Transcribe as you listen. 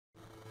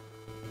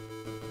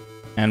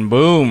And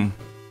boom.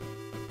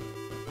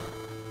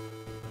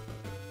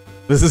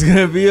 This is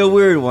gonna be a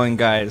weird one,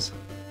 guys.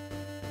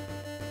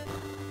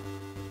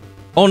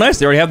 Oh, nice.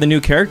 They already have the new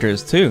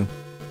characters, too.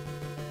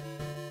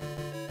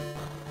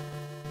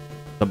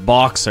 The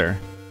boxer.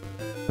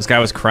 This guy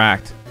was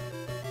cracked.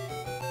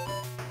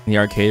 The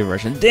arcade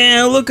version.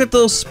 Damn, look at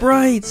those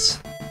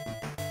sprites.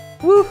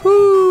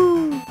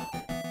 Woohoo!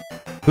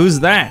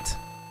 Who's that?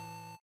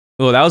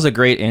 Oh, that was a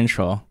great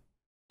intro.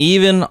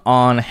 Even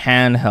on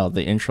handheld,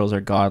 the intros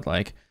are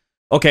godlike.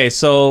 Okay,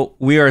 so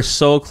we are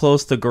so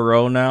close to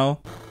Goro now,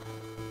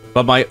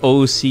 but my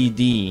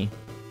OCD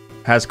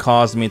has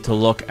caused me to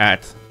look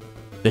at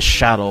the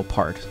shadow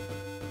part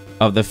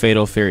of the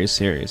Fatal Fury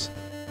series.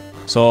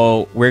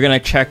 So we're gonna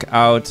check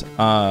out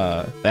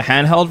the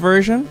handheld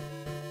version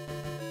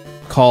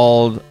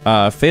called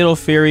Fatal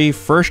Fury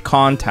First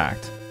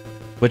Contact,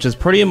 which is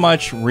pretty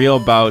much Real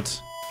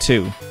Bout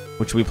 2,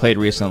 which we played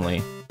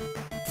recently,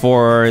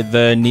 for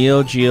the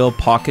Neo Geo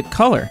Pocket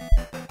Color.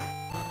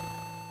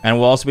 And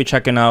we'll also be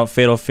checking out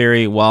Fatal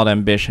Fury Wild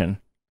Ambition.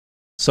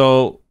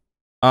 So,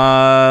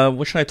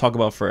 what should I talk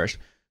about first?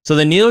 So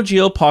the Neo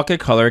Geo Pocket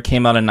Color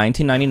came out in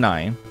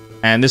 1999,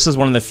 and this is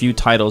one of the few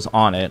titles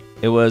on it.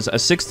 It was a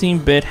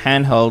 16-bit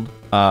handheld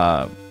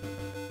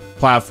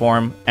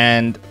platform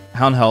and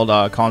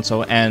handheld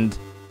console, and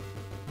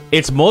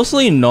it's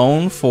mostly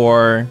known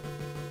for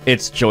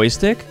its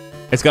joystick.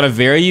 It's got a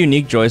very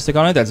unique joystick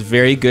on it that's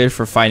very good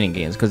for fighting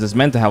games, because it's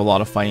meant to have a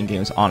lot of fighting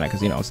games on it,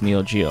 because, you know, it's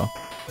Neo Geo.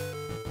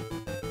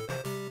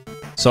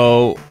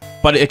 So,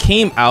 but it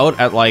came out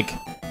at, like,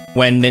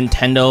 when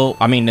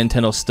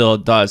Nintendo still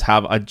does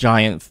have a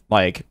giant,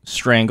 like,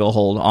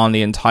 stranglehold on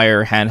the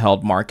entire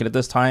handheld market at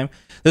this time.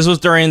 This was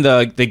during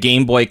the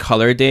Game Boy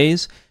Color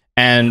days,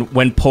 and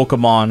when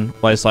Pokemon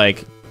was,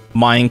 like,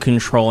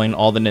 mind-controlling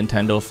all the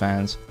Nintendo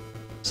fans.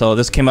 So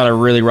this came out at a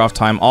really rough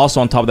time. Also,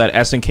 on top of that,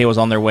 SNK was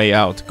on their way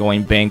out,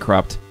 going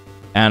bankrupt.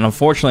 And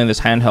unfortunately, this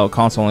handheld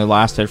console only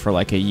lasted for,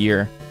 like, a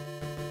year.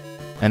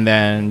 And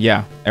then,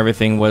 yeah,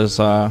 everything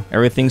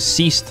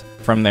ceased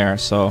from there.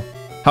 So,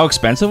 how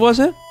expensive was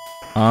it?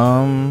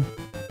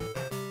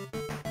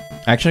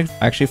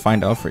 Actually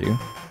find out for you.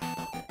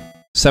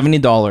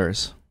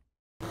 $70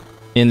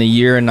 in the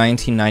year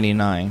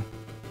 1999.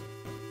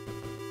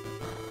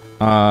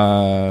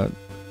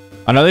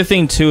 Another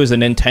thing too is that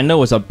Nintendo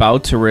was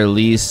about to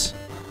release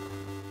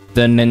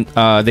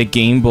the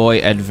Game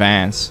Boy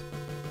Advance,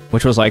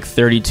 which was like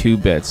 32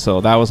 bits.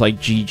 So that was like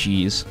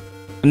GG's.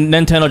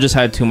 Nintendo just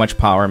had too much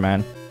power,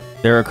 man.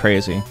 They were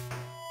crazy.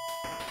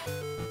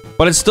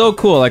 But it's still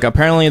cool. Like,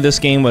 apparently this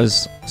game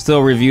was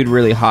still reviewed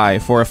really high.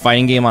 For a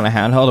fighting game on a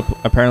handheld,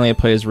 apparently it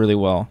plays really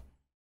well.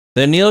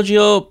 The Neo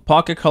Geo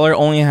Pocket Color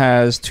only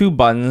has two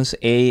buttons,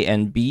 A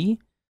and B.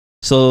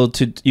 So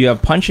you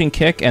have punch and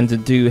kick, and to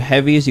do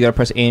heavies, you gotta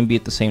press A and B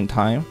at the same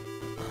time.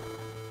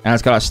 And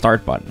it's got a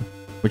start button,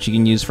 which you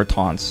can use for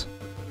taunts.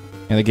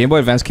 And the Game Boy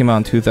Advance came out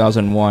in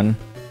 2001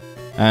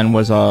 and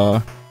was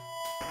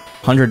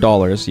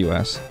 $100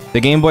 US. The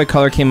Game Boy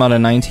Color came out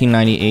in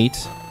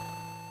 1998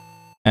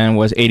 and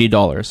was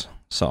 $80.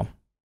 So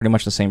pretty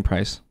much the same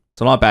price.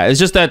 So not bad. It's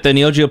just that the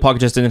Neo Geo Pocket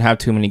just didn't have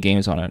too many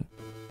games on it.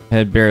 It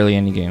had barely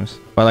any games.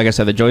 But like I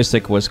said, the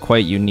joystick was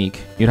quite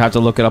unique. You'd have to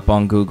look it up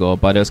on Google,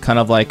 but it was kind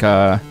of like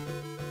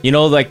you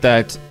know, like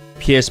that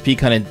PSP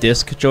kind of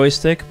disc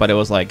joystick, but it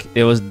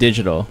was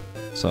digital.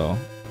 So,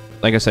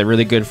 like I said,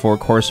 really good for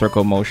core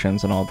circle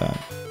motions and all that.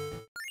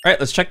 Alright,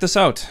 let's check this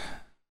out.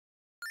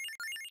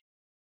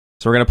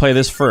 So we're gonna play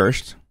this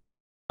first.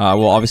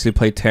 We'll obviously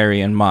play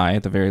Terry and Mai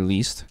at the very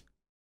least.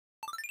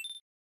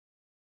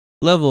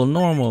 Level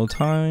normal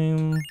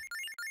time.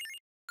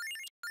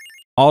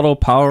 Auto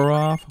power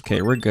off.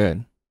 Okay, we're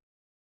good.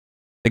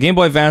 The Game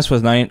Boy Advance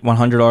was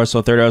 $100,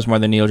 so $30 more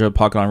than Neo Geo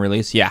Pocket on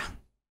release. Yeah.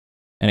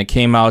 And it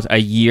came out a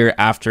year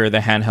after the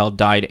handheld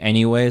died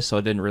anyway, so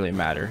it didn't really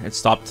matter. It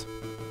stopped,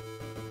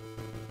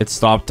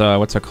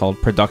 what's it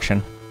called?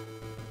 Production.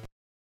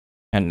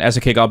 And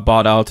SNK got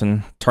bought out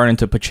and turned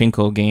into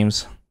pachinko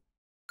games.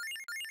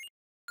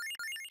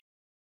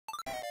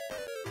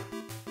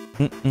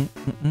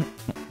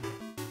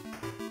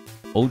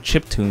 Old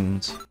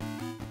chiptunes.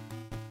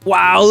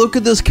 Wow, look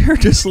at this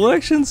character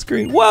selection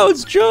screen. Wow,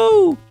 it's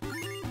Joe!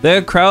 They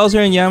got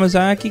Krauser and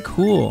Yamazaki.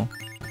 Cool.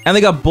 And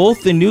they got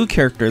both the new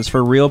characters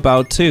for Real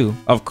Bout 2.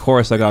 Of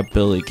course, I got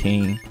Billy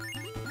King.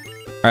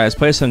 Alright, let's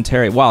play some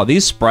Terry. Wow,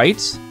 these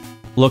sprites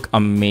look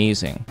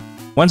amazing.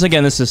 Once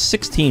again, this is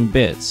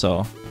 16-bit,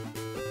 so...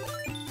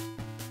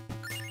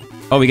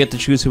 Oh, we get to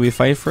choose who we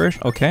fight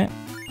first? Okay.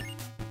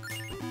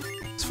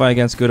 Let's fight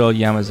against good old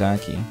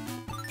Yamazaki.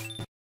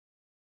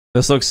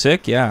 This looks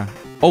sick, yeah.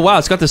 Oh wow,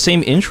 it's got the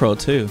same intro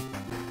too.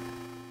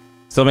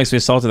 Still makes me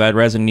salty that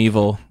Resident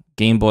Evil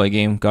Game Boy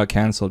game got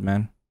cancelled,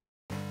 man.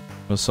 It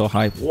was so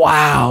hype.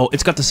 Wow,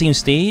 it's got the same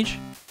stage?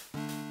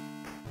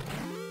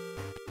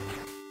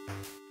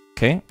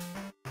 Okay.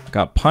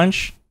 Got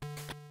punch,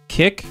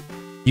 kick.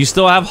 You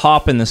still have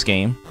hop in this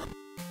game.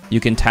 You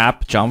can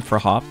tap, jump for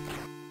hop.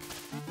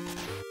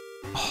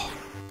 Oh,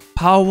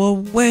 power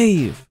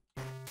wave.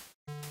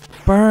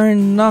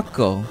 Burn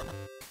knuckle.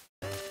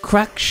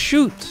 crack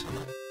shoot.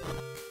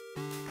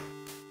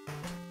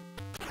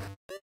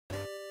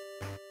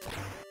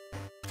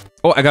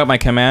 Oh, I got my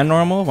command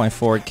normal, my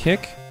forward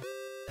kick.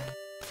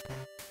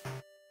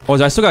 Oh,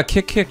 I still got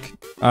kick,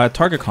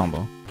 target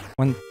combo.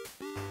 It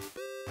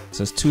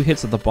says 2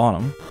 hits at the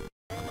bottom.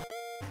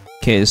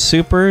 Okay, his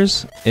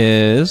supers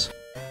is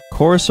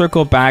core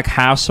circle back,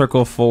 half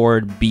circle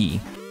forward, B.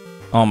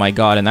 Oh my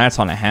god, and that's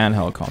on a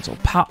handheld console.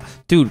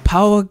 Dude,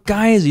 power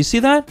guys, you see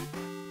that?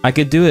 I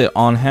could do it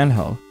on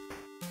handheld.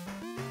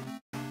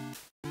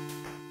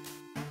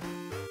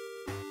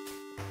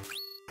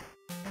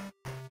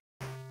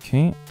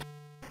 Okay.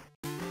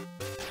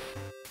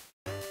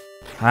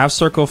 Half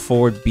circle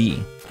forward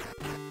B.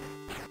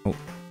 Oh.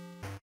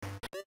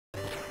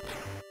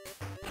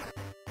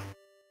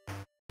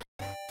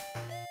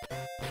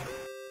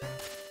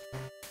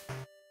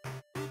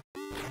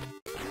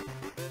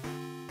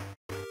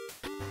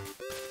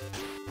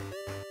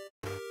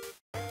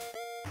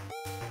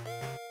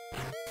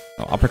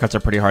 Oh, uppercuts are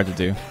pretty hard to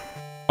do.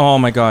 Oh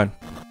my god.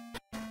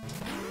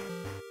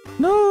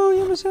 No,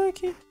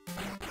 Yamazaki.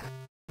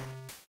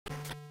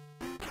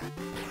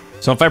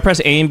 So if I press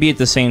A and B at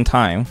the same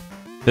time,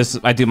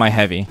 I do my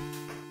heavy.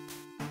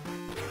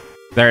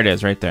 There it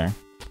is, right there.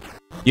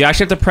 You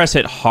actually have to press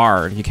it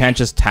hard. You can't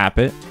just tap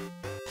it.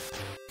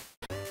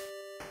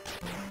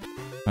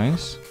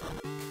 Nice.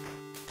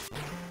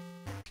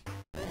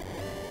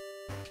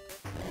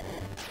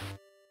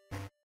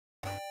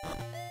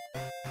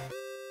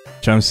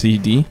 Jump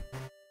CD.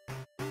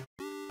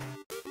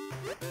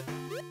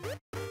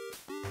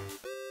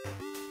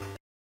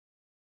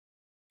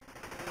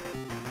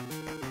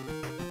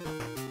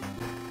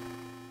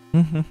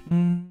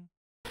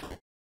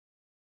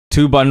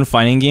 Two-button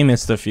fighting game,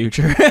 it's the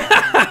future.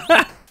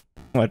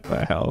 What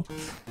the hell?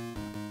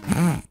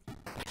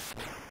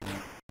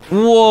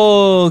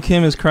 Whoa,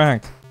 Kim is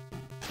cracked.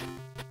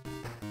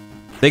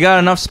 They got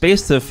enough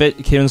space to fit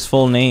Kim's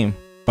full name,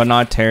 but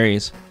not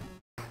Terry's.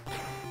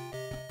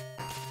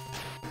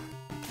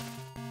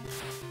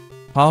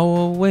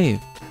 Power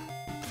wave.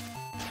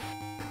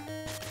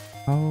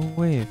 Power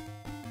wave.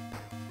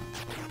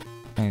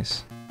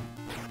 Nice.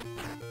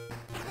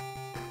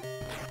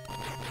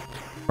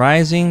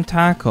 Rising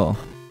tackle.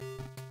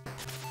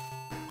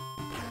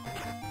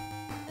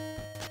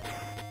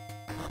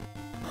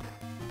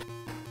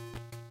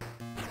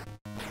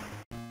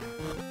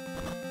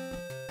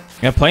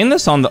 Yeah, playing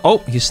this on the... Oh,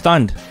 he's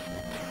stunned.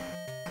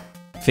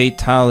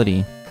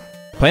 Fatality.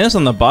 Playing this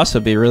on the bus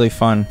would be really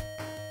fun.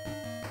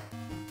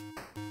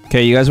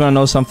 Okay, you guys want to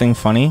know something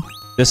funny?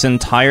 This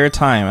entire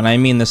time, and I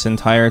mean this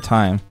entire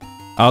time,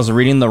 I was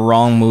reading the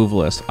wrong move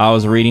list. I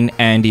was reading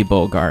Andy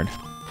Bogard.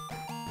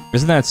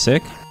 Isn't that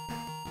sick?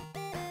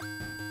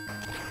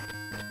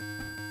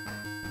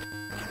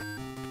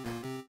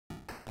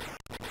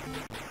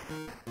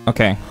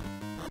 Okay.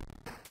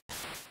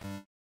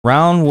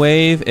 Round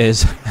wave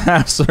is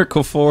half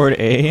circle forward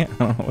A. I don't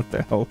know what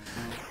the hell.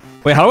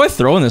 Wait, how do I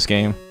throw in this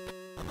game?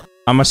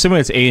 I'm assuming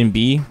it's A and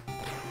B.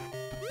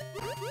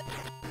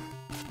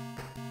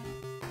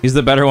 He's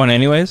the better one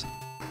anyways.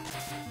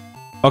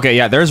 Okay,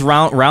 yeah, there's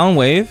round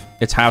wave.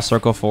 It's half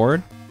circle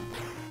forward.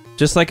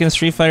 Just like in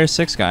Street Fighter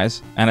 6,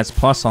 guys. And it's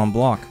plus on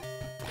block.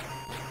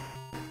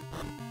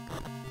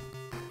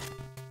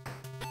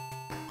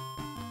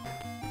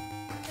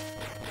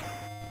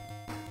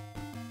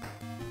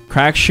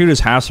 Crack shoot is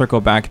half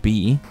circle back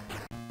B.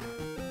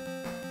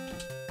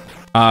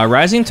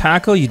 Rising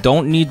tackle, you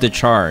don't need the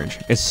charge.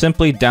 It's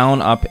simply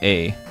down up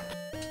A.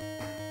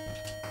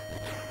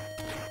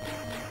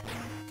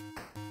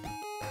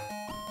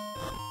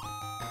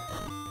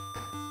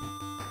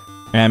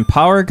 And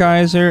power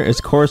geyser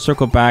is core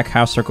circle back,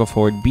 half circle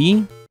forward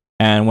B.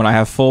 And when I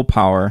have full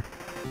power,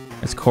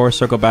 it's core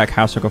circle back,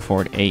 half circle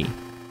forward A.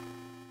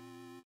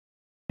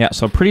 Yeah,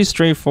 so pretty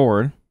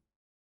straightforward.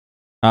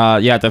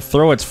 Yeah, the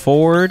throw it's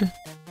forward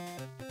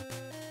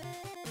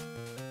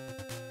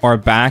or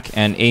back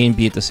and A and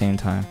B at the same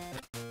time.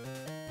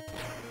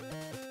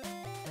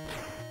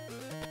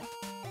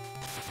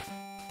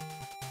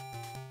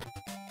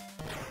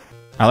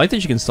 I like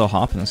that you can still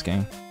hop in this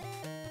game.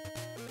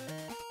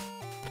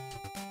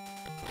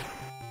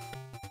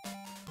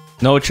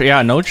 No,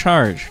 yeah, no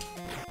charge.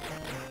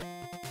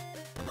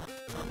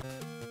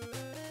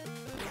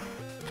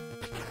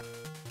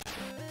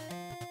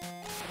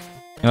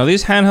 You know,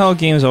 these handheld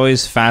games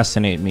always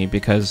fascinate me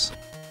because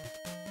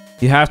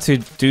you have to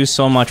do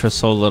so much with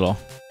so little.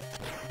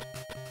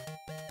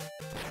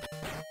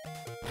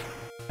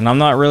 And I'm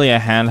not really a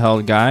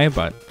handheld guy,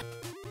 but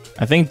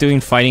I think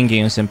doing fighting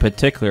games in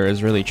particular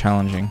is really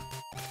challenging.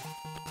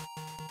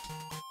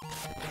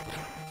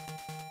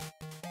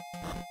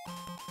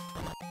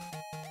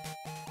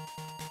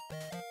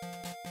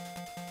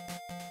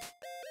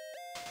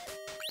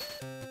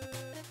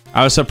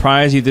 I was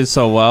surprised you did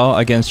so well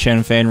against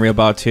Chen Fei in Real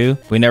Bout 2.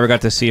 We never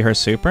got to see her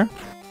super.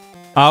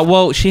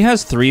 Well, she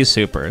has 3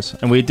 supers,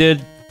 and we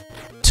did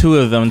 2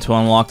 of them to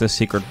unlock the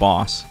secret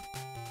boss.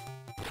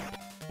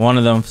 One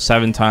of them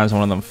 7 times,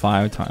 one of them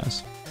 5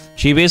 times.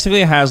 She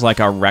basically has like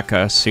a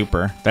Rekka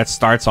super that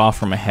starts off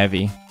from a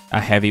heavy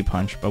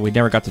punch, but we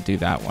never got to do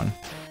that one.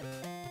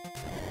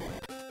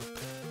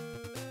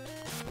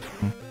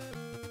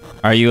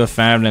 Are you a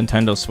fan of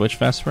Nintendo Switch,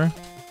 Vesper?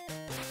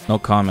 No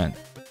comment.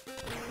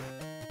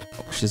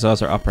 Oh, she does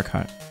her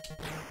uppercut.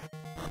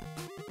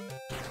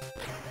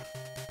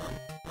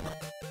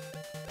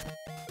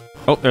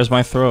 Oh, there's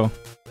my throw.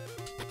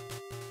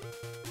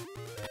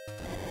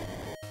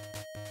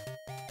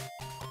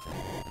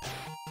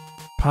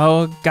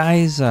 Power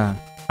Geyser.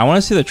 I want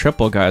to see the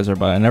triple geyser,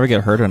 but I never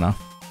get hurt enough.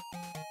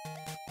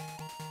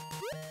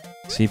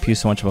 CPU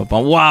so much of a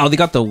bump. Wow, they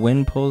got the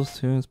wind pose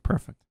too. It's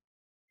perfect.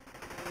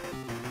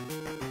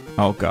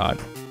 Oh god,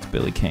 it's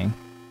Billy King.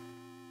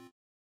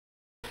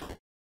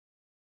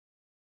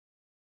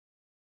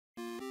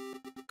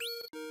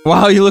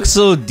 Wow, you look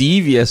so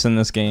devious in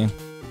this game.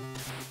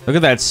 Look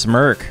at that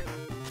smirk.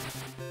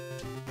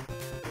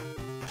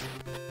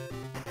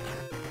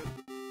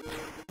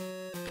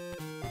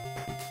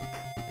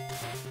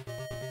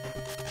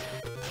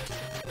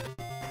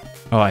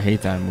 Oh, I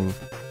hate that move.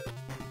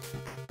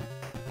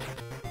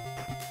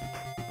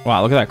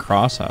 Wow, look at that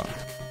cross out.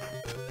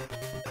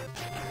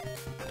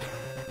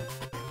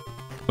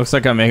 Looks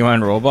like a Mega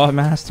Man Robot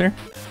Master.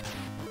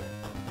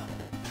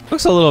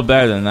 Looks a little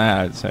better than that,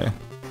 I'd say.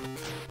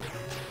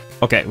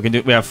 Okay,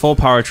 we have full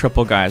power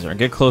triple geyser.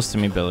 Get close to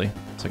me, Billy,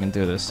 so I can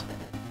do this.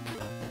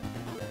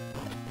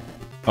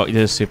 Oh, you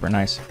did a super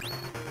nice.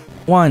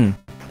 1,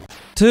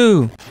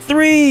 2,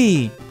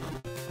 3!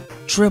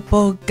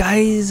 Triple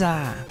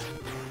geyser!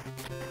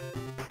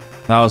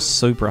 That was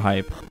super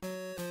hype.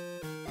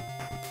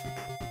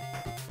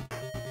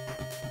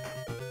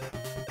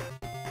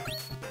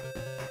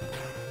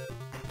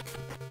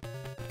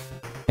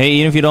 Hey,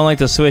 even if you don't like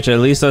the Switch, at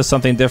least does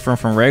something different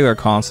from regular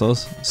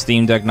consoles.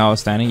 Steam Deck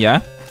notwithstanding,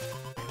 yeah?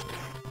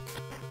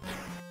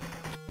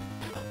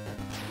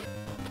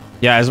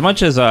 Yeah, as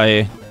much as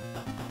I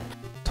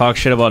talk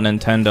shit about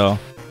Nintendo,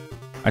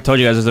 I told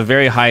you guys there's a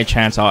very high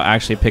chance I'll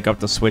actually pick up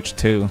the Switch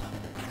too.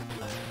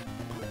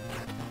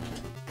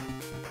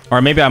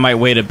 Or maybe I might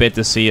wait a bit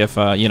to see if,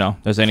 you know,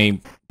 there's any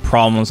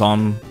problems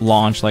on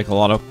launch like a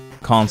lot of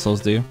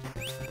consoles do.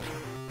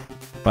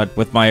 But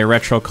with my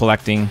retro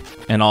collecting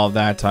and all of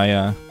that,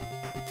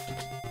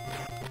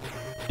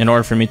 in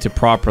order for me to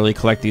properly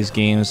collect these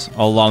games,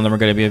 a lot of them are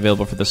going to be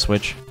available for the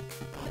Switch.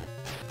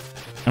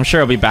 I'm sure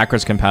it'll be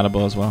backwards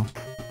compatible as well.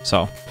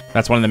 So,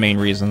 that's one of the main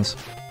reasons.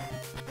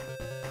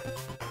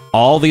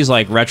 All these,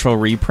 like, retro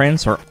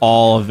reprints are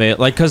all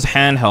available. Like, because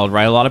handheld,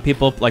 right? A lot of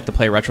people like to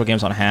play retro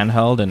games on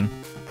handheld, and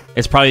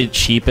it's probably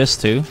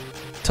cheapest, too,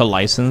 to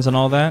license and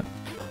all that.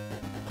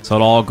 So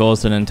it all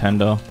goes to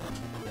Nintendo.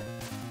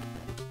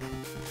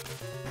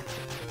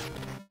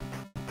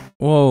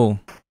 Whoa.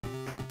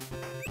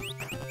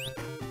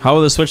 How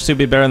will the Switch 2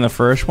 be better than the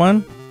first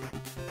one?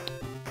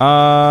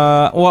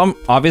 Well,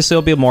 obviously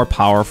it'll be more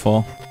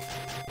powerful.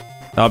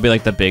 That'll be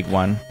like the big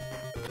one.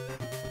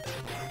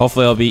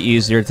 Hopefully it'll be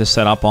easier to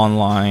set up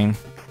online.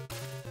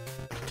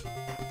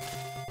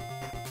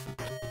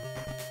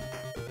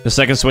 The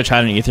second Switch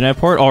had an Ethernet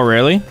port? Oh,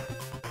 really?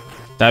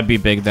 That'd be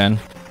big then.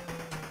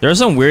 There's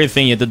some weird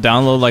thing, you have to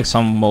download like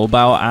some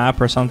mobile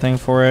app or something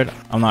for it.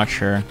 I'm not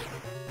sure.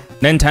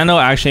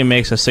 Nintendo actually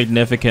makes a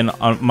significant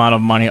amount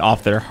of money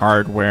off their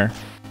hardware.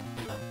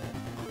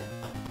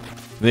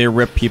 They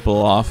rip people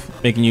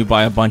off, making you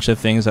buy a bunch of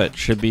things that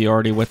should be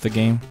already with the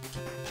game.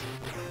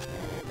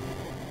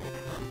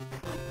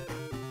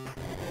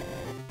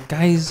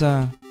 Guys,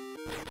 no,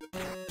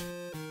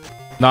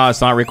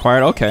 it's not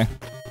required? Okay.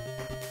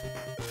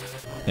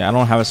 Yeah, I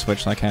don't have a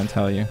Switch, so I can't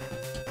tell you.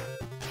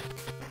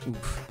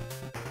 Oof.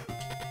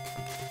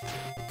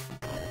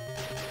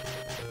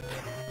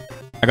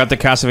 I got the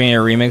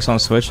Castlevania remakes on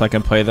Switch, so I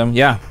can play them.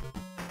 Yeah.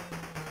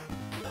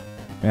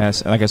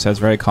 Yes, like I said, it's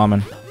very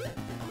common.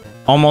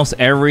 Almost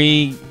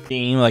every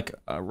game, like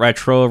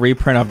retro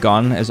reprint I've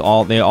gotten,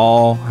 they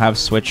all have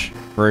Switch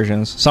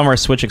versions. Some are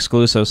Switch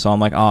exclusive, so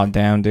I'm like, oh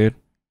damn, dude.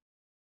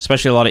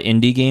 Especially a lot of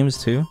indie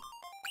games too.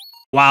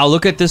 Wow,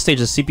 look at this stage.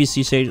 The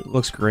CPC stage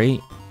looks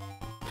great.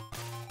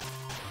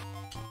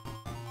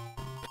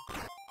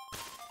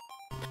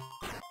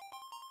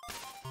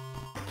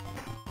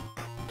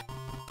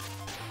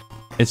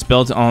 It's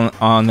built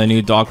on the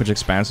new dock, which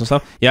expands and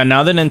stuff. Yeah,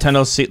 now the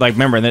Nintendo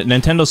remember, the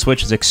Nintendo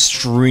Switch is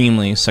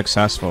extremely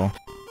successful.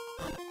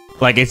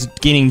 Like, it's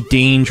getting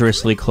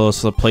dangerously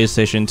close to the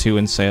PlayStation 2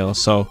 in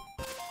sales. So,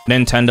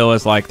 Nintendo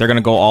is like, they're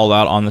gonna go all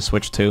out on the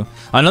Switch 2.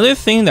 Another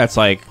thing that's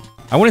like,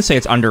 I wouldn't say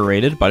it's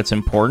underrated, but it's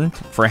important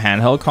for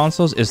handheld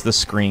consoles is the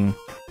screen.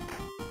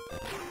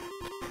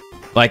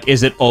 Like,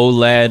 is it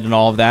OLED and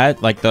all of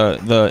that? Like,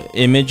 the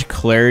image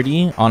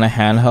clarity on a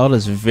handheld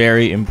is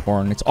very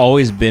important. It's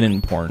always been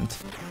important.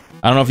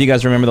 I don't know if you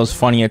guys remember those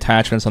funny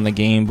attachments on the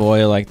Game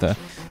Boy, like the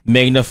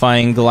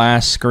magnifying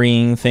glass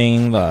screen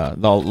thing, the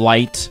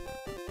light.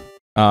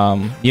 You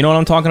know what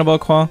I'm talking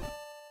about, Qua?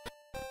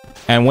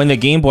 And when the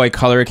Game Boy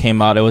Color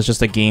came out, it was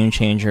just a game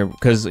changer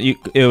because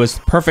it was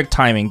perfect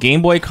timing.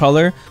 Game Boy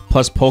Color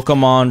plus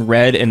Pokemon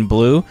Red and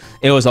Blue.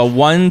 It was a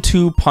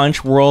 1-2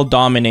 punch world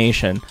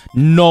domination.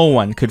 No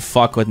one could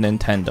fuck with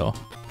Nintendo.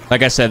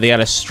 Like I said, they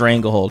had a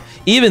stranglehold.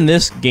 Even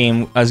this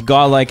game, as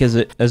godlike as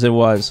it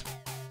was,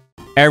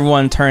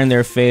 everyone turned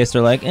their face.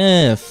 They're like,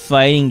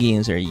 fighting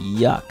games are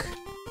yuck.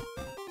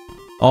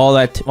 All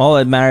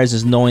that matters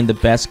is knowing the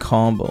best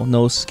combo,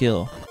 no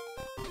skill.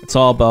 It's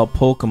all about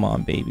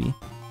Pokemon, baby.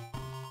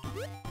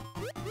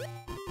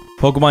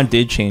 Pokemon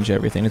did change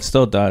everything. It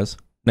still does.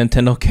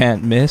 Nintendo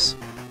can't miss.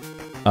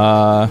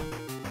 What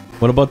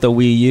about the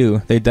Wii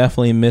U? They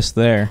definitely missed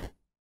there.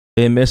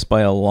 They missed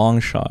by a long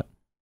shot.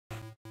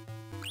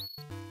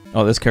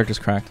 Oh, this character's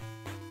cracked.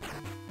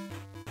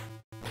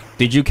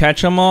 Did you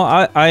catch them all?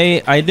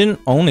 I didn't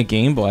own a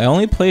Game Boy. I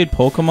only played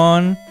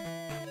Pokemon.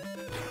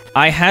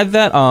 I had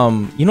that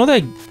you know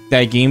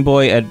that Game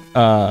Boy at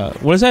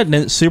what is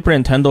that Super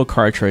Nintendo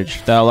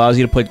cartridge that allows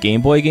you to put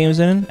Game Boy games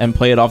in and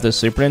play it off the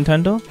Super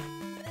Nintendo?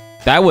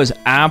 That was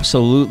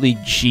absolutely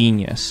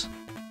genius.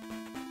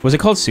 Was it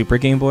called Super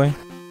Game Boy?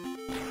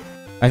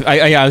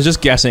 I was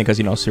just guessing because,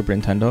 you know, Super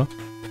Nintendo.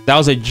 That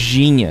was a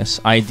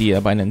genius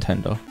idea by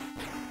Nintendo.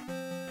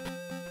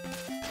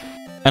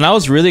 And I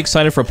was really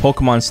excited for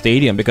Pokemon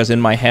Stadium because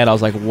in my head I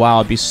was like, wow,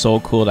 it'd be so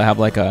cool to have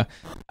like a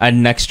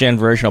next-gen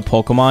version of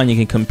Pokemon. You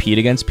can compete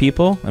against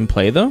people and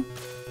play them.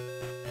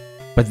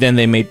 But then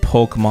they made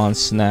Pokemon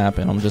Snap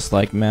and I'm just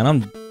like, man,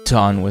 I'm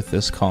done with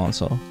this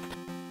console.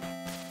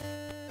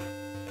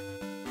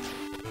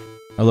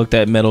 I looked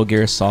at Metal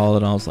Gear Solid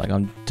and I was like,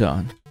 I'm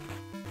done.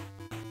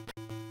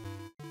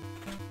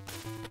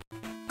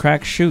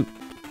 Crack, shoot.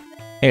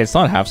 Hey, it's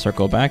not half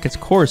circle back, it's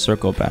core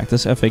circle back.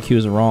 This FAQ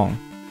is wrong.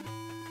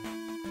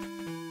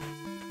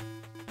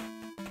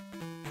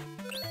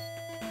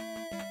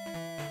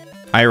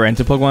 I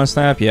rented Pokemon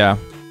Snap? Yeah.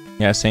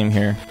 Yeah, same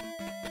here.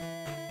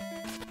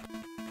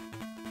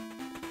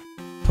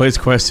 Plays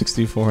Quest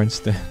 64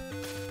 instead.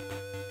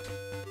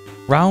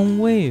 Round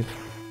wave.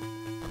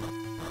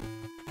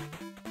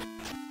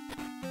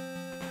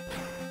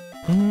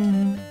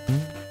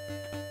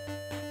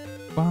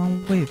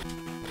 Round wave.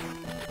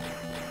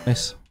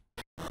 Nice.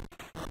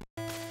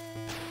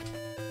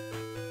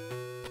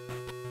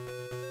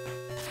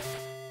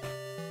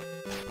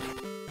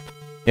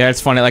 Yeah,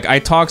 it's funny. Like, I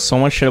talk so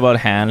much shit about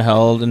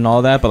handheld and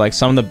all that, but like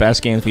some of the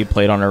best games we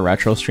played on our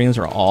retro streams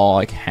are all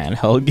like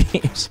handheld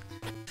games.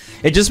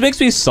 It just makes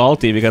me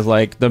salty because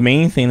like the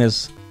main thing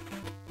is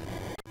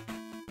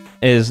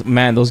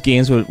man, those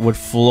games would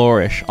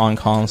flourish on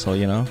console,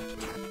 you know?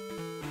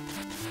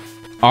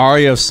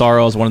 Aria of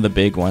Sorrow is one of the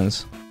big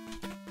ones.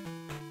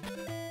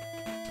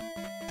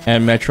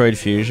 And Metroid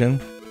Fusion.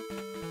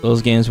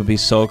 Those games would be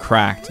so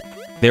cracked.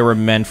 They were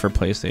meant for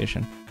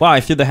PlayStation. Wow,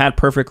 I threw the hat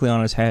perfectly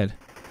on his head.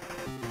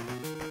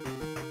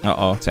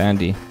 Uh-oh, it's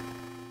Andy.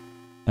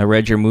 I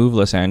read your move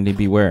list, Andy.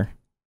 Beware.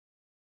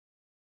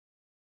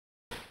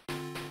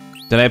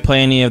 Did I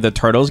play any of the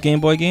Turtles Game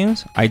Boy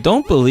games? I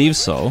don't believe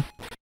so.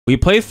 We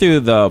played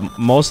through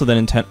most of the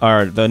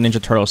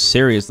Ninja Turtles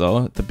series,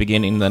 though, at the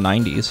beginning of the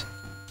 90s.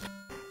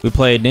 We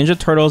played Ninja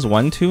Turtles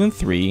 1, 2, and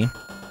 3.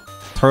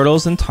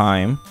 Turtles in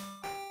Time.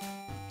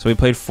 So we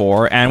played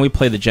 4, and we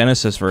played the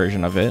Genesis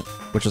version of it,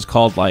 which is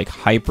called, like,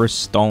 Hyper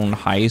Stone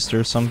Heist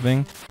or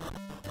something.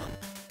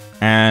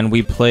 And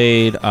we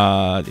played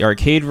the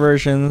arcade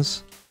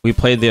versions. We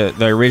played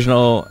the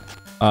original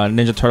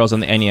Ninja Turtles on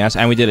the NES,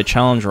 and we did a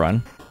challenge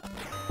run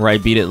where I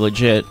beat it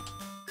legit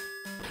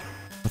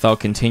without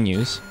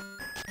continues.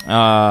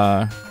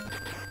 I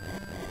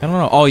don't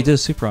know. Oh, he did a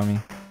super on me.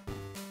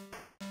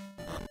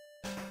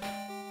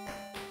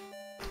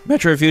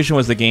 Metroid Fusion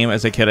was the game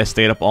as a kid I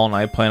stayed up all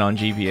night playing on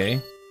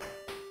GBA.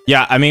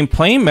 Yeah, I mean,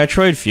 playing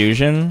Metroid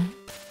Fusion,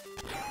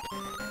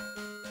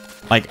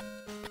 like,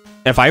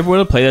 if I would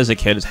have played it as a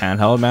kid as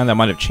handheld, man, that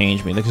might have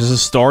changed me. Because the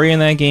story in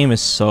that game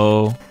is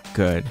so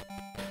good.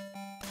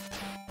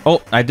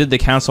 Oh, I did the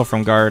cancel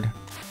from guard.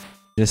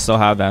 They still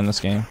have that in this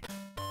game.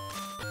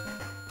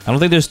 I don't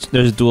think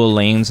there's dual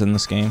lanes in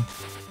this game.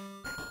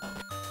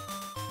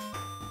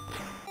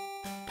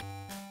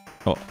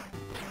 Oh.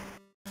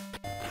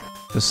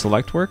 Does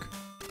select work?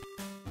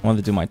 I wanted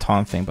to do my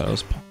taunt thing,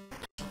 but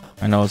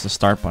I know it was the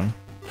start button.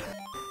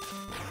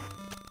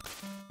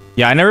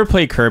 Yeah, I never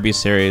played Kirby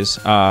series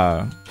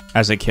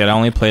as a kid. I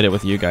only played it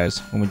with you guys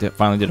when we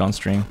finally did it on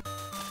stream.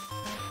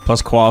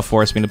 Plus, Koala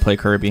forced me to play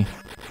Kirby.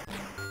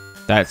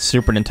 That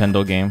Super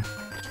Nintendo game.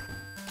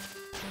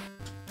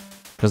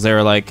 Because they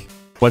were like,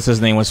 what's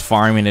his name was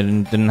farming it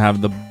and didn't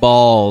have the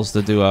balls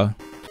to do a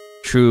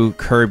true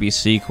Kirby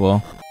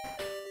sequel.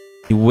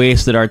 He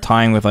wasted our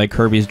time with like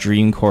Kirby's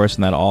Dream Course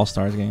in that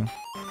All-Stars game.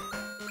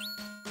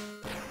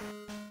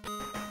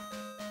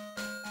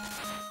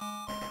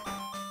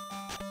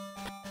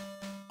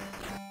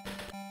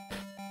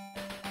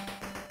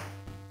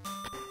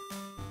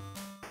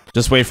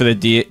 Just wait for the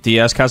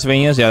DS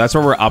Castlevanias. Yeah, that's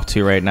what we're up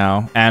to right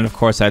now. And of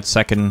course that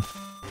second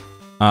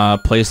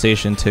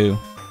PlayStation 2.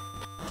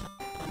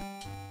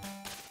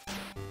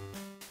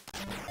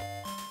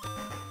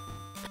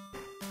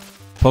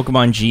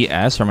 Pokemon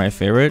GS are my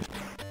favorite.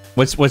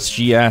 What's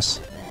GS?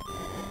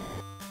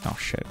 Oh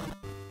shit.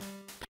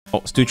 Oh,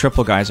 let's do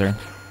Triple Geyser.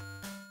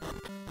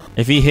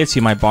 If he hits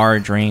you, my bar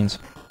drains.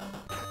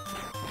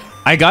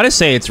 I gotta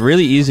say, it's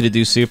really easy to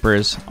do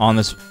supers on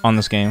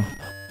this game.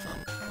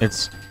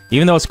 It's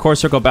even though it's core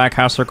circle back,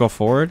 half circle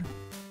forward,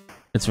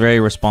 it's very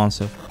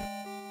responsive.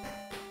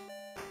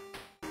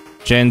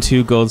 Gen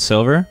 2 Gold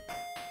Silver.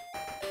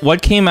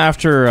 What came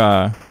after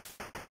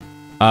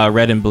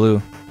Red and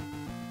Blue?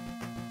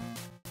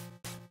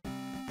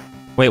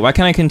 Wait, why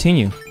can't I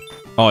continue?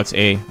 Oh, it's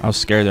A. I was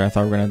scared there. I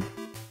thought we were gonna...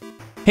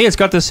 Hey, it's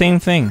got the same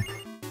thing.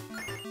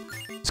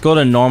 Let's go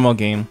to normal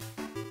game.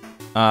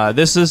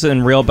 This is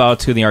in Real Bout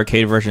 2, the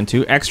arcade version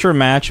 2. Extra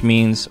match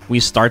means we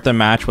start the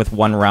match with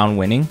 1 round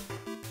winning.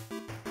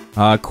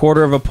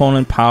 Quarter of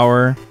opponent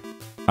power.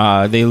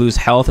 They lose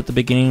health at the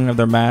beginning of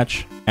their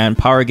match. And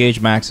power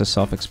gauge max is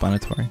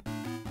self-explanatory.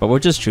 But we'll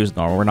just choose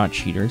normal. We're not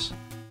cheaters.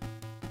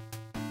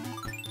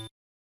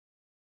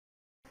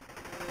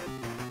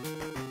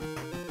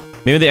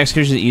 Maybe the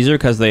execution is easier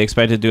because they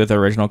expect to do it with the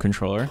original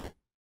controller.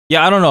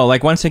 Yeah, I don't know.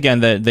 Like, once again,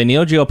 the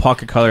Neo Geo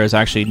Pocket Color is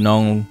actually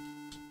known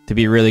to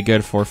be really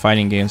good for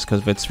fighting games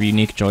because of its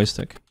unique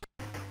joystick.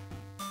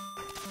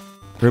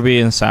 Ruby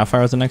and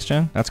Sapphire is the next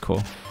gen? That's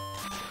cool.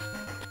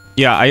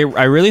 Yeah, I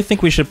really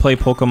think we should play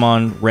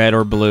Pokemon Red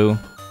or Blue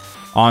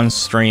on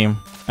stream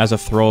as a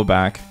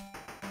throwback.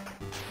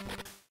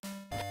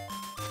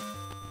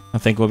 I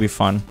think it will be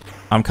fun.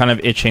 I'm kind of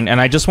itching, and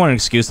I just want an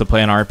excuse to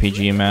play an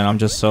RPG, man. I'm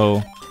just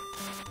so...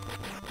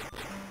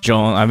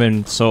 I've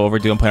been so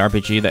overdue on playing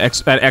RPG.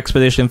 At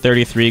Expedition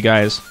 33,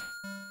 guys,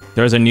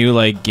 there's a new,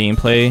 like,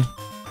 gameplay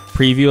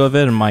preview of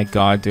it, and my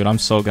god, dude, I'm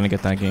so gonna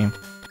get that game.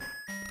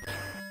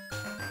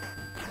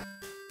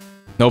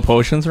 No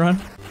potions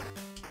run?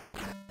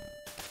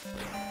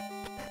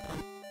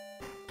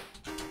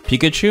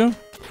 Pikachu?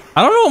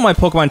 I don't know my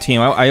Pokemon team.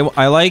 I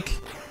like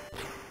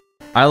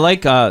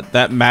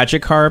that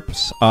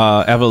Magikarp's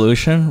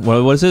evolution.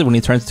 What was it when he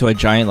turns into a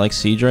giant like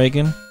sea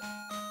dragon?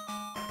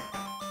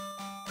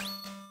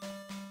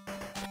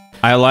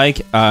 I like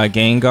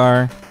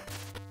Gengar.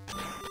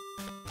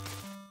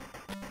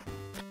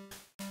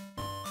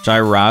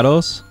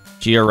 Gyarados?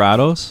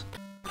 Gengar.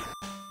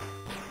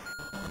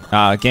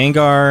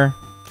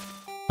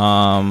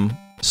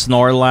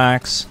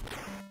 Snorlax.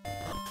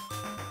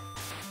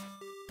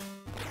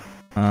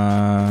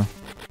 How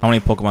many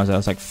Pokemon is that?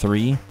 It's like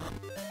 3?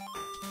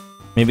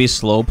 Maybe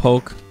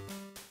Slowpoke.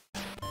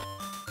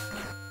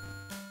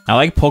 I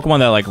like Pokemon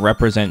that like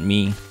represent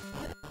me.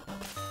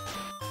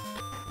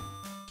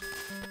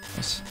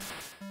 Nice.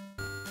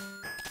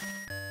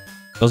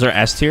 Those are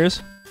S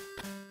tiers?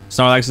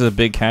 Snorlax is a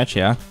big catch,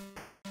 yeah.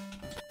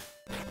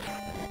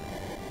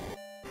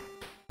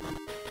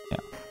 Yeah.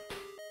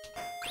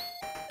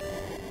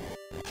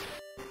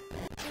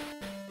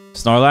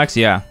 Snorlax,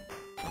 yeah.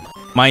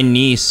 My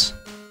niece,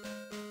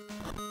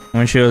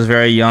 when she was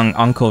very young,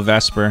 Uncle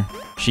Vesper,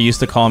 she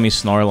used to call me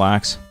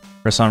Snorlax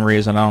for some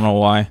reason. I don't know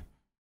why.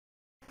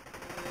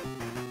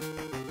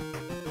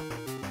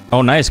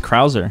 Oh, nice,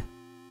 Krauser.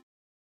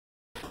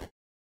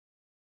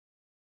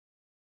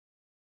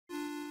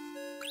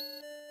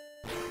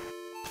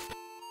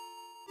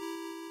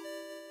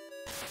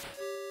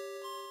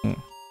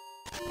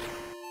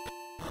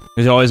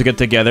 We always get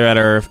together at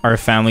our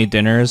family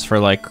dinners for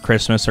like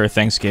Christmas or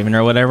Thanksgiving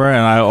or whatever, and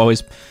I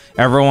always,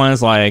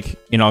 everyone's like,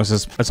 you know,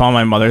 it's on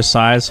my mother's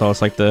side, so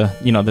it's like the,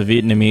 you know, the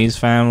Vietnamese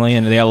family,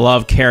 and they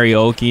love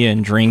karaoke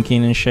and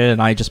drinking and shit,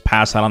 and I just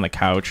pass out on the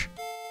couch.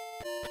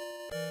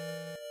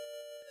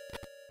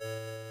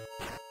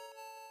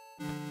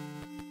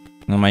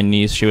 And my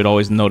niece, she would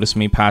always notice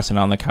me passing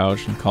out on the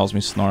couch and calls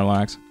me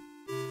Snorlax.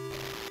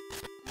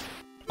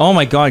 Oh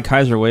my god,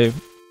 Kaiser Wave.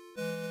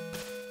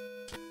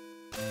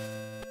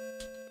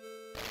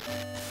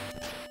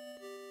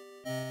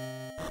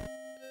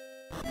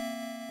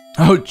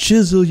 Oh,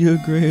 chisel your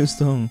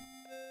gravestone.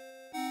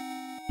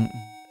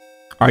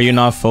 Are you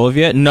not full of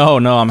yet? No,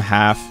 I'm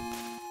half.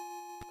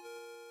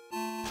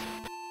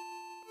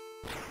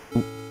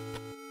 Ooh.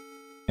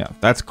 Yeah,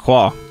 that's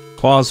Claw.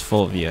 Claw's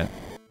full of yet.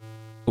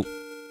 Ooh.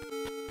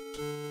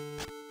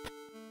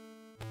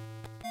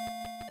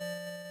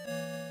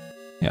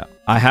 Yeah,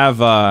 I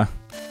have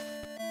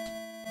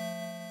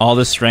all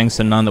the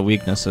strengths and none of the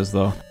weaknesses,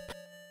 though.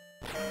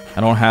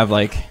 I don't have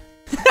like...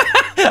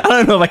 I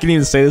don't know if I can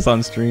even say this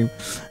on stream.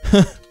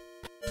 I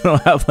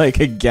don't have like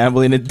a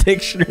gambling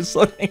addiction or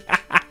something.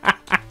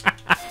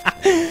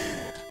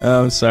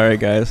 I'm sorry,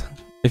 guys.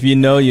 If you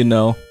know, you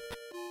know.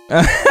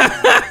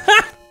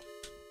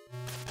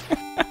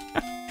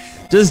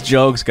 Just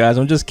jokes, guys.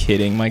 I'm just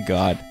kidding. My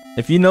god.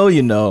 If you know,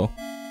 you know.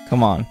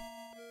 Come on.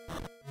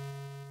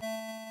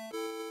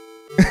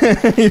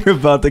 You're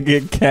about to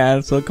get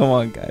canceled. Come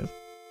on, guys.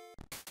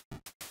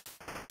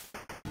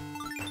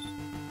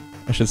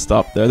 I should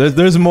stop there.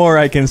 There's more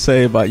I can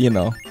say, but you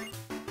know.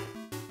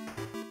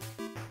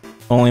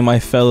 Only my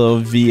fellow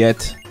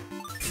Viet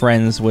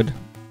friends would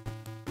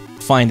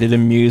find it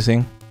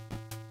amusing.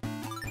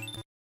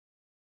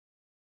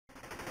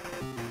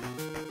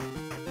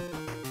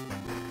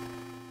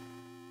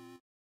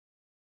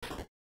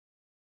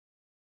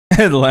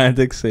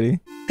 Atlantic City.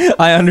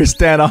 I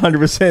understand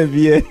 100%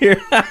 via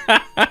here.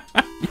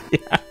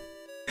 Yeah.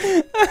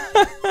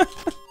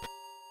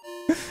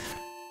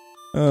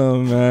 Oh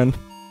man.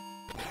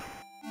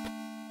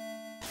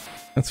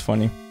 That's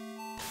funny.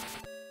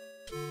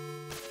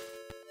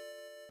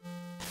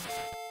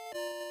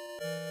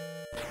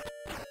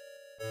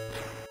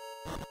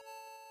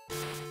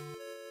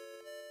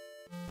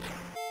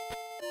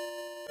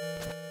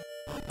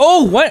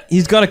 Oh, what?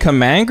 He's got a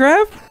command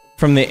grab?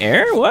 From the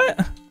air? What?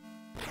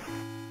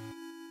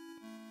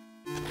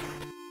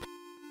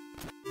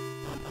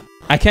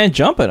 I can't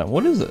jump at him.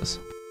 What is this?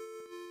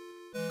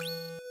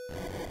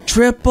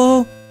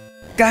 Triple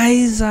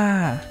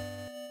Geyser.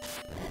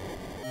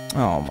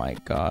 Oh my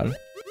god.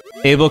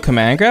 Able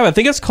command grab? I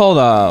think it's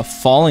called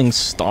Falling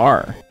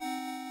Star.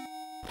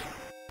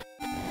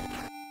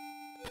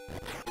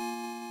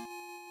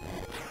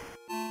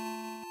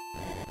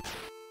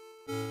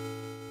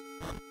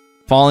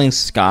 Falling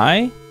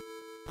Sky?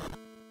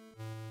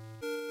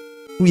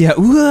 Yeah.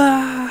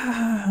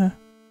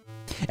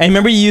 And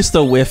remember you used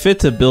to whiff it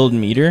to build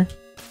meter?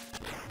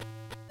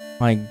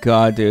 My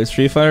god, dude.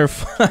 Street Fighter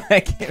 5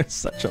 that game is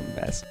such a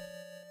mess.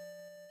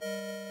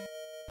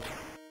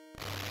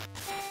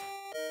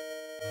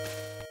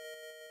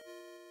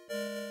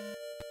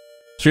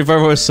 Street Fighter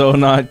was so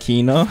not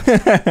Kino.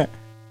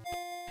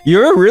 You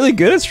were really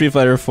good at Street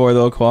Fighter 4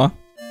 though, Kwa.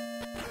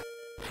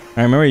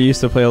 I remember you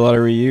used to play a lot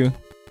of Ryu.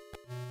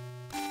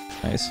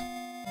 Nice.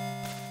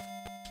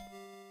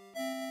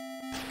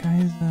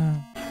 Guys,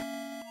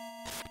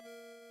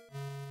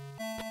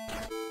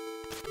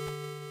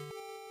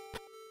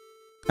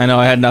 I know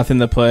I had nothing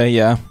to play,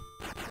 yeah.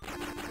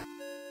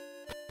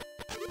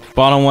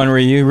 Bottom one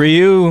Ryu.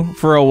 Ryu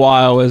for a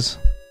while was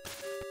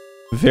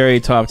very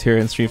top tier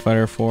in Street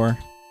Fighter 4.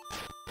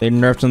 They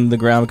nerfed him to the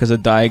ground because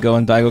of Daigo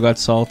and Daigo got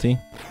salty.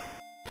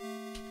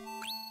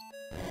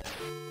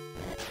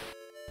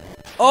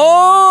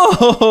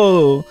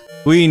 Oh!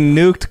 We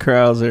nuked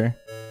Krauser.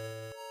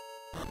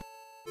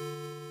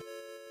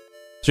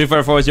 Street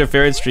Fighter 4 is your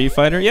favorite Street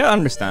Fighter? Yeah,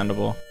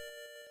 understandable.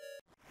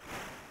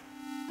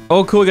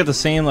 Oh, cool, we got the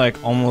same,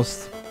 like,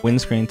 almost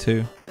windscreen,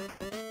 too.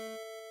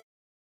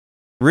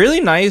 Really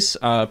nice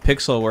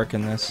pixel work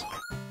in this.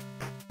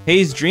 Hey,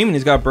 he's dreaming,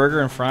 he's got burger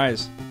and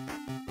fries.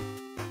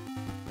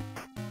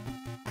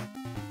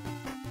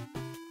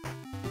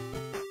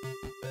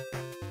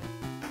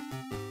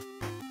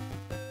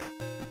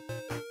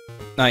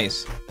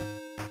 Nice.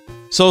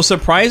 So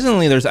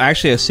surprisingly, there's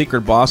actually a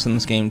secret boss in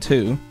this game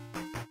too.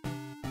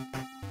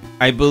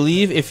 I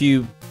believe if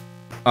you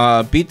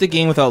beat the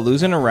game without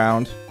losing a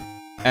round,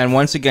 and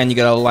once again you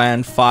gotta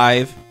land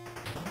 5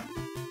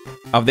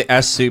 of the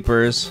S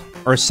supers,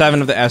 or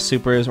 7 of the S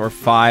supers, or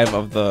 5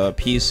 of the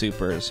P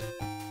supers.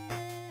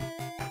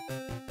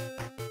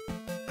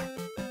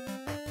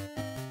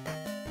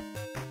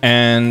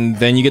 And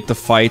then you get to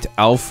fight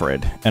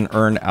Alfred and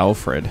earn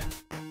Alfred,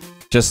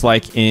 just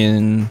like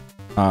in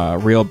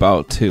Real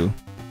Bout 2.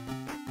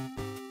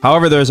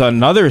 However, there's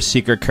another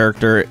secret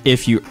character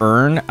if you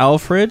earn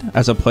Alfred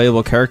as a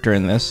playable character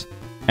in this,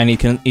 and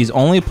he's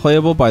only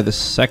playable by the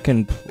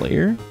second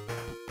player.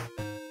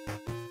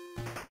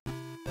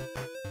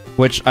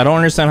 Which I don't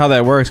understand how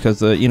that works,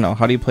 because you know,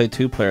 how do you play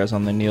 2 players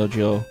on the Neo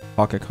Geo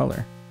Pocket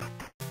Color?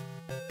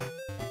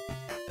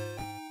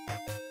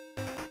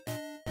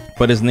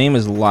 But his name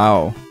is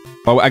Lao.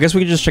 Oh, I guess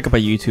we could just check up a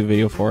YouTube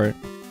video for it.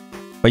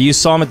 But you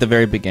saw him at the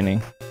very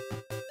beginning.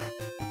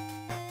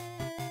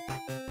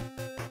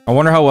 I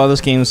wonder how well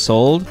this game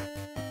sold.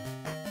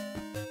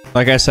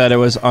 Like I said, it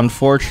was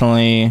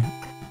unfortunately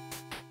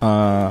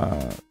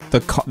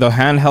the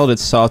handheld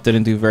itself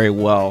didn't do very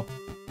well.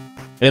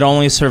 It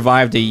only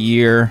survived a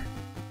year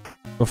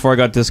before it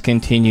got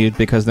discontinued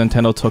because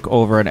Nintendo took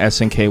over and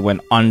SNK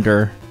went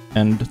under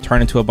and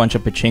turned into a bunch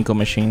of pachinko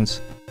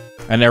machines,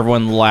 and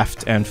everyone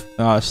left and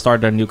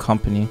started a new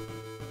company.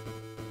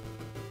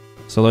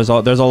 So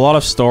there's a lot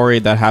of story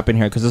that happened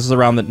here because this is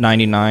around the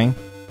 '99.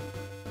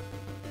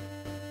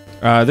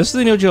 This is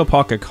the Neo Geo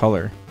Pocket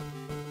Color.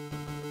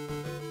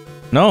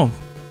 No,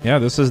 yeah,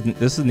 this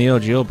is Neo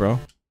Geo, bro.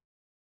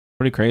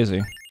 Pretty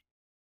crazy.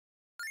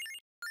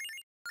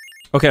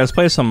 Okay, let's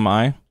play some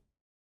Mai.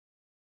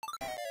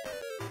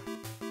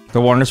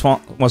 The Wonder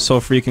Swan was so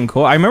freaking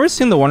cool. I remember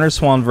seeing the Wonder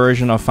Swan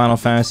version of Final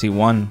Fantasy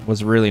 1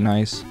 was really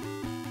nice.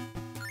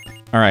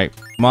 Alright,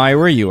 Mai,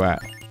 where are you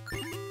at?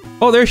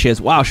 Oh, there she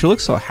is. Wow, she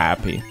looks so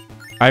happy.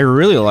 I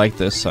really like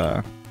this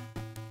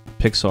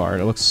pixel art.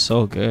 It looks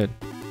so good.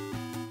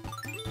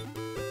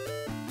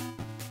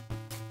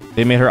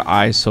 They made her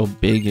eyes so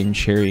big and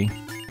cheery.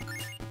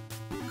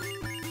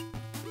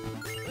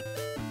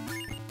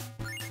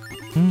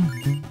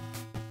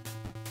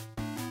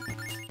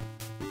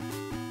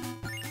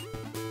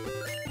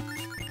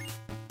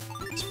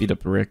 Speed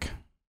up Rick.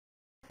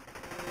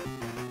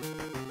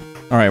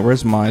 Alright,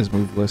 where's Mai's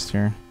move list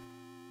here?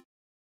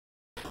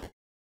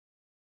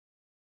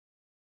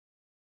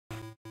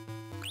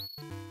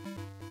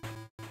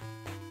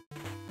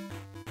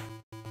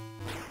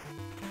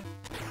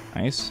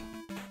 Nice.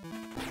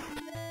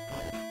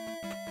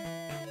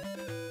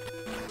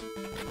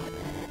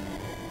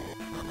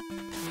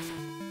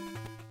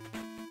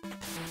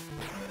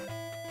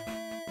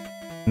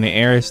 In the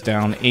air, it's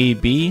down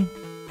AB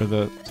for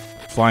the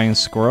flying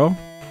squirrel.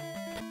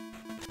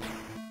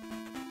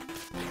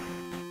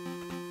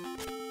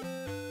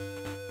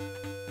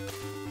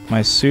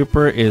 My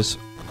super is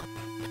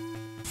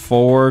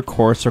forward,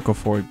 core circle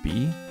forward,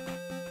 B.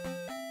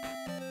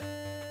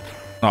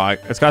 Oh,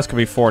 it's got to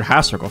be forward,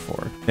 half circle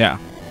forward. Yeah.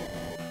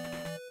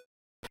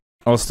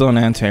 Oh, still an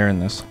anti-air in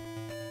this.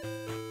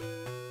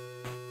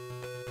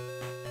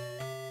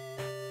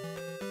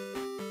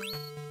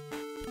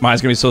 Mine's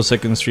gonna be so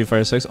sick in Street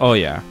Fighter 6. Oh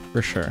yeah,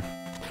 for sure.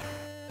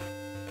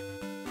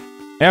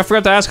 Hey, I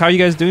forgot to ask, how you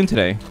guys doing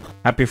today?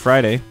 Happy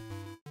Friday.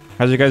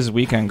 How's your guys'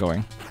 weekend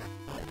going?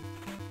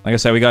 Like I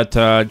said, we got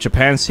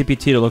Japan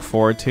CPT to look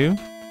forward to.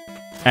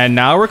 And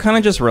now we're kind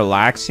of just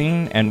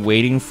relaxing and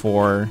waiting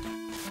for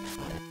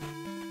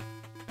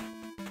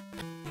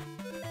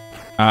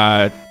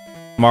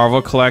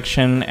Marvel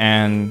Collection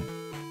and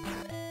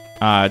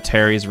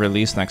Terry's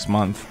release next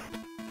month.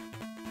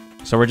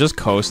 So we're just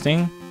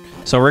coasting.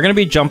 So we're going to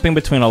be jumping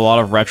between a lot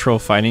of retro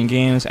fighting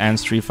games and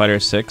Street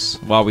Fighter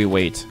 6 while we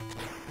wait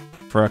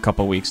for a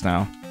couple weeks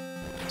now.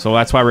 So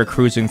that's why we're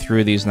cruising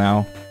through these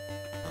now.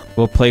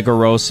 We'll play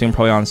Garou soon,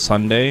 probably on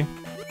Sunday.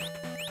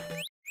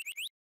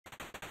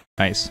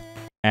 Nice.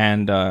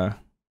 And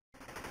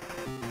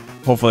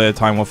hopefully the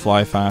time will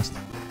fly fast.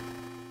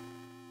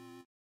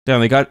 Damn,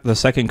 they got the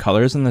second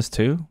colors in this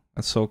too?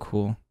 That's so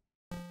cool.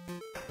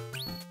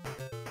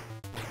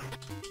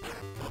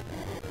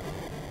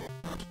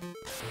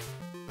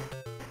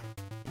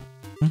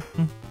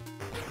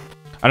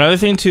 Another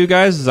thing too,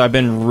 guys, is I've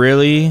been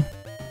really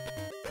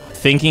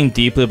thinking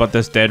deeply about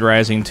this Dead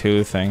Rising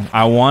 2 thing.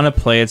 I want to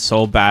play it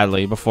so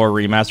badly before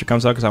Remaster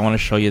comes out because I want to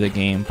show you the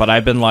game. But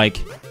I've been like...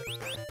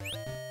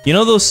 You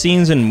know those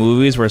scenes in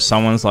movies where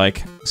someone's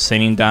like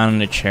sitting down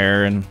in a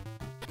chair and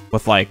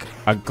with like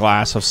a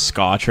glass of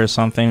scotch or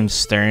something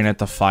staring at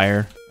the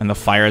fire and the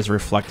fire is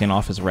reflecting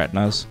off his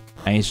retinas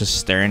and he's just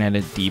staring at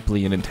it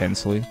deeply and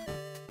intensely?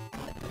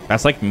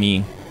 That's like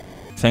me.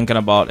 Thinking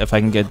about if I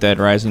can get Dead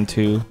Rising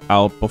 2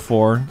 out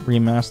before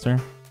Remaster.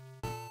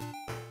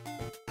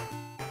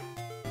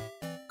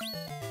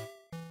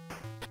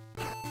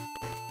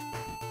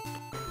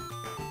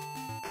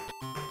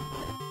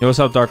 Yo, what's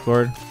up, Dark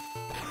Lord?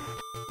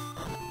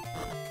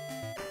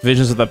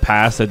 Visions of the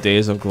past, the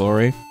days of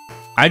glory.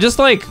 I just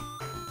like...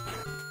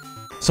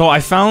 So I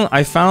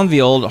found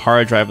the old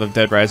hard drive of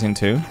Dead Rising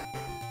 2.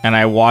 And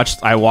I watched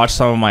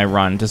some of my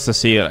run just to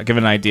see, give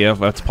an idea of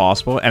what's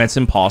possible. And it's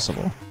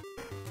impossible.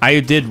 I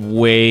did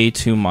way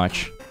too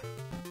much.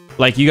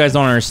 Like, you guys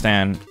don't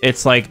understand.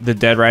 It's like the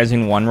Dead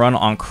Rising 1 run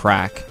on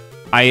crack.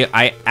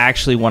 I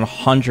actually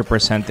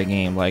 100% the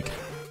game. Like,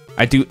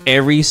 I do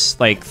every,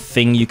 like,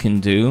 thing you can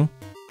do.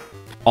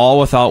 All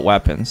without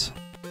weapons.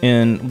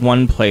 In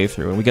one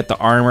playthrough. And we get the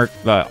armor,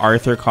 the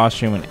Arthur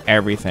costume and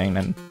everything.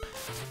 And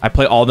I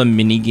play all the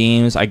mini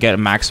games. I get a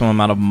maximum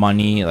amount of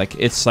money. Like,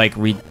 it's, like,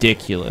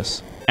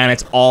 ridiculous. And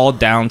it's all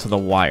down to the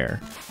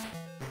wire.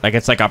 Like,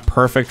 it's like a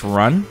perfect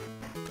run.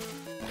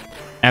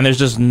 And there's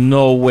just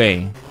no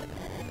way,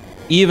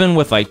 even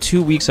with like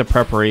 2 weeks of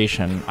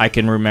preparation, I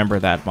can remember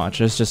that much.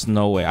 There's just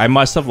no way. I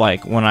must have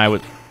like,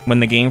 when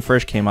the game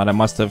first came out, it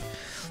must have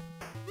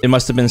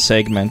been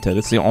segmented.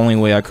 It's the only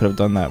way I could have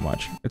done that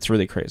much. It's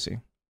really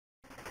crazy.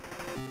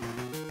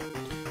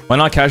 Why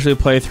not casually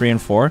play 3 and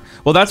 4?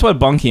 Well, that's what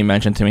Bunky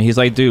mentioned to me. He's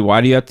like, dude,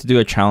 why do you have to do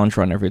a challenge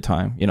run every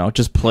time? You know,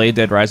 just play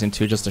Dead Rising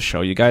 2 just to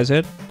show you guys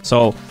it.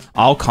 So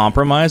I'll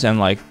compromise and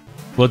like,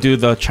 we'll do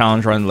the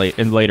challenge run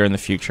later in the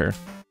future.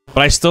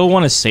 But I still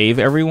want to save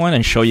everyone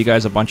and show you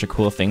guys a bunch of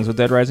cool things with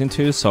Dead Rising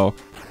 2, so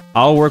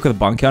I'll work with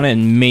Bunky on it,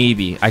 and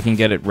maybe I can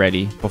get it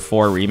ready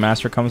before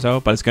Remaster comes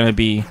out, but it's gonna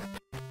be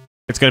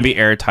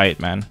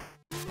airtight, man.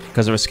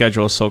 Because our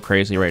schedule is so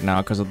crazy right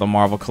now, because of the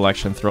Marvel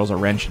Collection throws a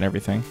wrench and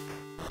everything.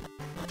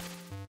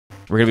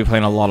 We're gonna be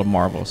playing a lot of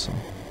Marvel, so...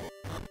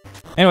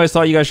 Anyways,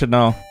 thought you guys should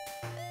know.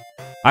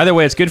 Either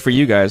way, it's good for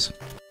you guys.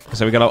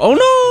 So we gotta... Oh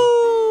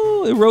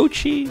no!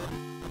 Orochi!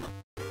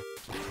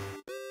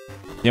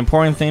 The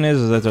important thing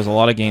is that there's a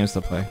lot of games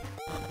to play.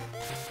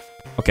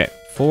 Okay,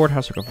 forward,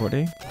 house circle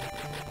 4D.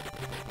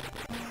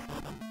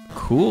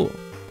 Cool.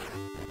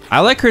 I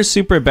like her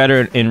super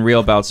better in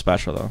Real Bout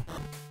Special, though.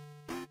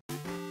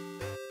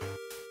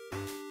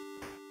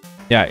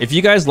 Yeah, if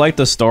you guys like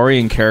the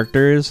story and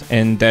characters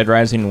in Dead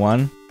Rising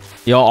 1,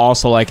 you'll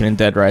also like it in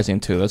Dead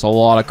Rising 2. There's a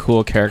lot of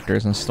cool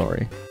characters and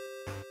story.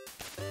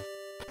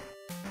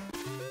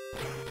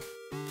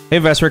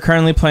 Hey, Vess, we're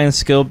currently playing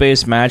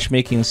skill-based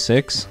matchmaking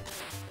 6.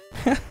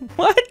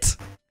 What?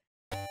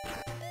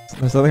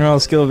 There's nothing wrong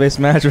with skill-based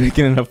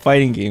matchmaking in a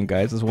fighting game,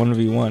 guys. It's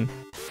 1v1.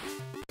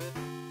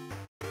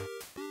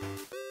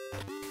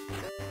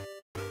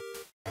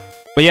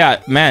 But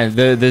yeah, man,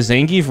 the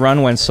Zangief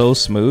run went so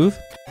smooth.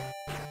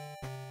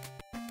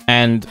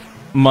 And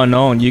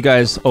Manon, you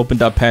guys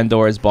opened up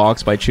Pandora's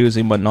box by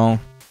choosing Manon.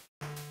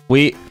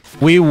 We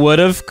would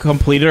have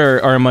completed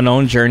our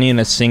Manon journey in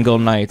a single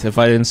night if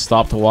I didn't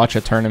stop to watch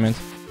a tournament.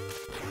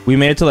 We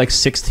made it to like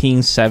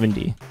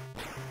 1670.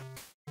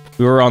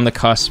 We were on the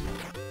cusp.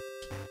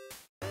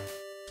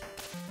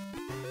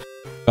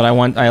 But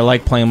I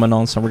like playing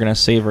Manon, so we're gonna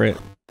savor it.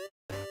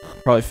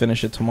 Probably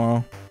finish it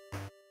tomorrow.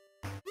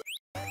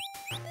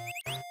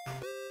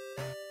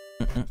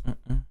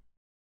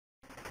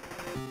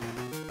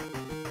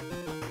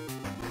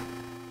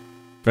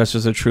 That's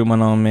just a true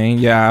Manon main.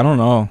 Yeah, I don't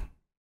know.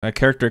 That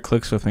character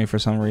clicks with me for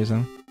some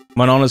reason.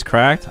 Manon is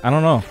cracked? I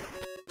don't know.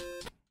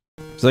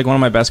 She's like one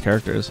of my best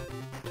characters.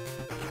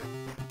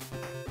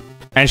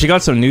 And she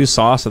got some new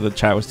sauce that the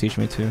chat was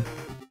teaching me too.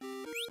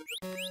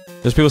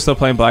 There's people still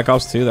playing Black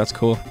Ops 2? That's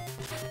cool.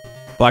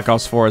 Black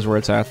Ops 4 is where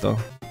it's at though.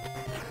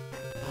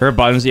 Her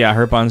buttons, yeah,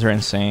 her buttons are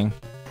insane.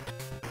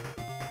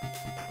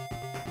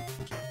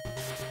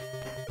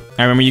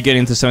 I remember you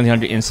getting to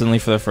 1700 instantly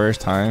for the first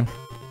time.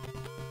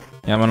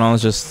 Yeah,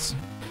 Manon's just...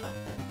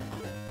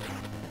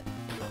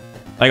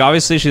 Like,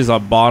 obviously she's a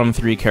bottom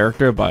 3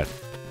 character, but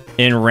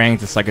in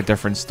ranked, it's like a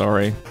different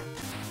story.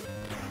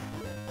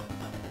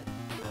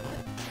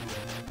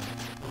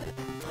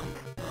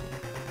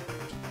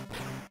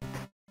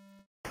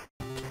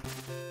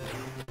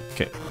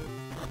 Okay.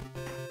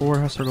 4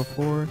 has to go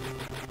forward.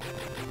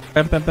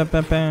 Bam, bam, bam,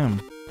 bam,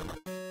 bam.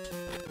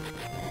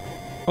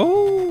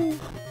 Oh!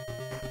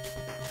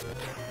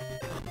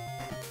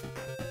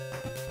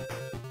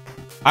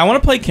 I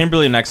want to play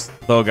Kimberly next,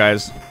 though,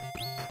 guys.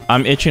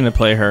 I'm itching to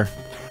play her.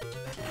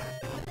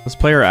 Let's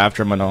play her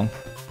after Manon.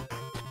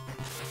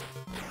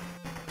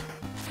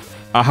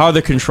 How are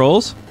the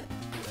controls?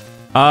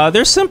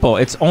 They're simple.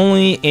 It's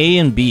only A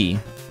and B.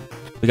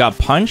 We got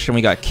punch and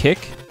we got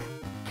kick.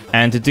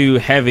 And to do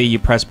heavy, you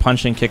press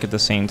punch and kick at the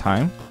same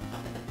time.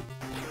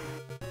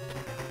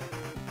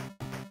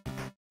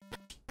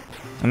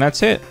 And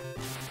that's it.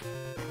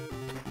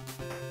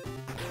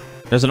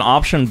 There's an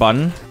option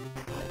button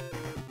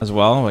as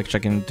well, which I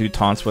can do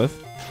taunts with.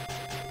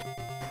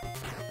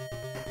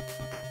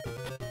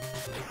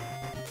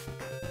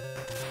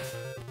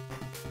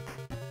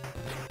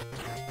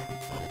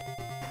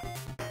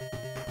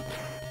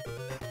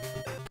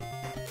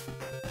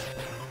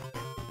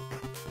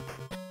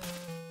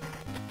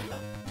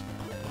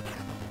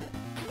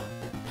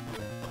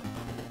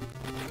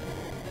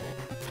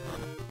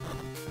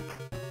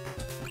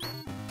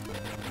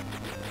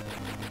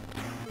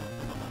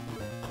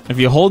 If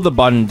you hold the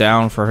button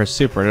down for her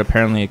super, it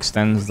apparently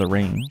extends the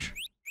range.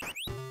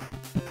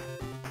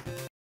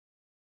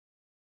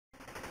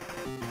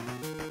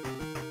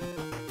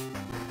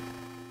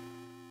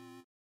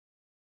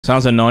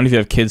 Sounds annoying if you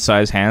have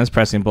kid-sized hands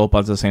pressing both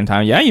buttons at the same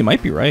time. Yeah, you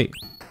might be right.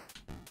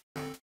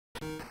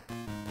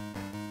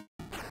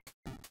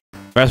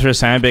 Best for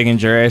sandbagging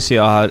Jerry, I see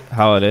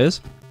how it is.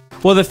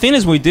 Well, the thing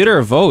is, we did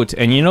our vote,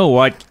 and you know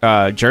what?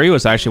 Jerry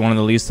was actually one of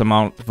the least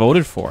amount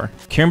voted for.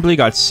 Kimberly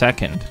got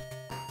second.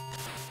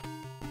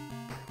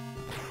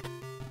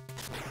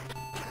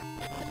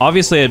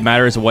 Obviously, it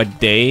matters what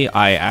day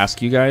I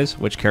ask you guys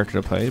which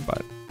character to play,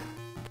 but...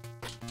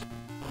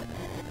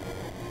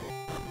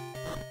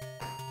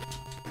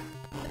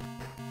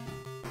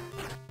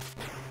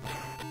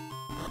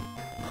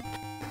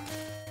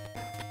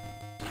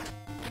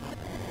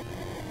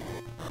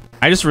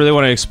 I just really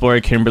want to explore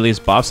Kimberly's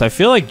buffs. I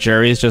feel like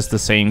Jerry is just the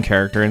same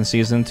character in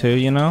Season 2,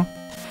 you know?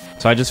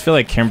 So I just feel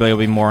like Kimberly will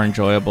be more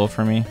enjoyable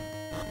for me.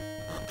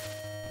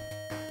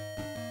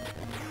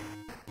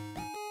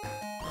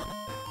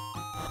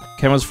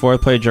 Ken was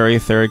 4th, played Jerry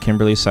 3rd,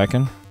 Kimberly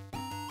 2nd.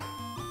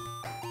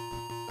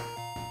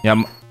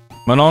 Yeah,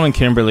 Manon and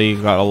Kimberly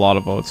got a lot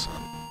of votes.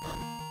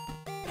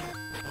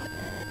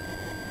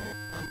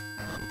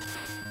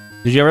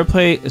 Did you ever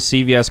play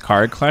CVS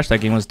Card Clash? That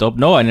game was dope.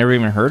 No, I never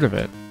even heard of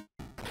it.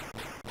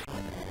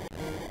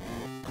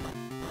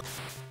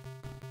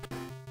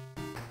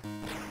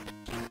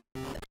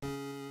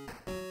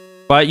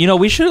 But, you know,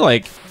 we should,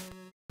 like...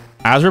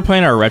 As we're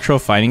playing our retro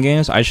fighting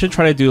games, I should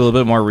try to do a little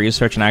bit more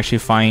research and actually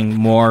find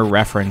more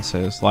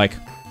references. Like,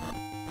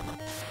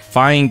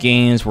 find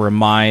games where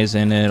Mai's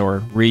in it,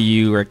 or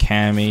Ryu, or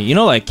Cammy. You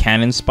know, like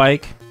Cannon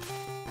Spike?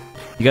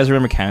 You guys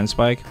remember Cannon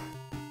Spike?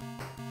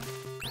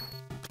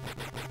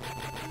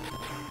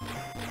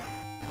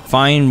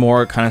 Find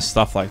more kind of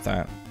stuff like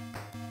that.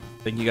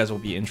 I think you guys will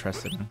be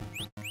interested in.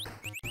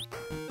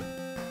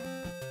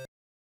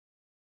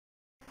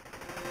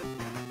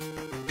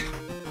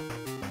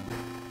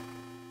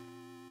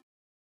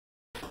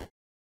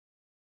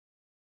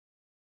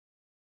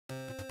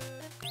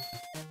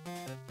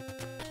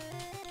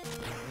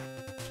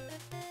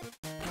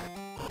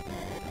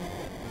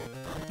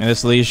 And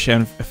this Li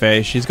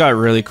Shenfei, she's got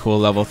really cool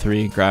level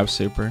 3 grab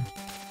super.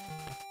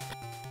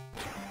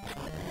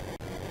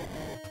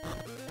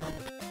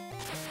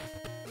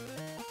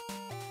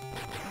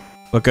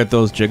 Look at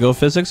those jiggle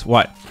physics.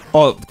 What?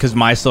 Oh, because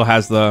Mai still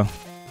has the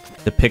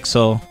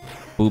pixel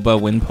booba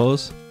wind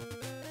pose.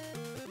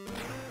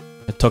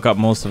 It took up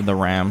most of the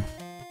RAM.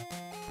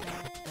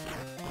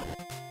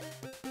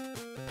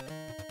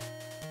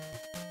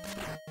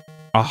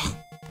 Ah, oh,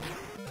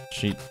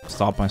 she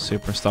stopped my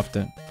super, stuffed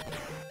it.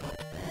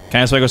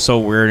 Cannon Spike was so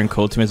weird and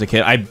cool to me as a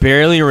kid. I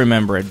barely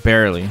remember it,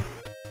 barely.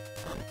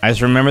 I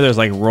just remember there's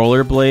like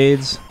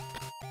rollerblades,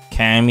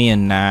 Cammy,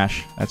 and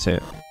Nash. That's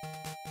it.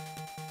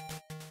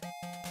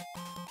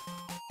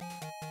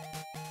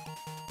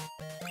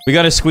 We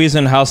gotta squeeze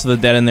in House of the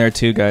Dead in there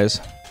too, guys.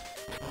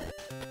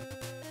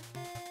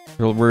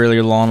 We're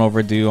really long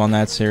overdue on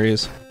that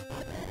series.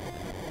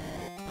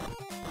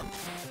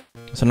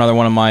 It's another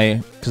one of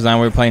my... Because now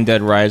we're playing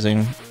Dead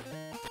Rising.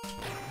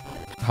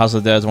 House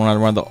of the Dead is one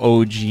of the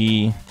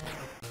OG...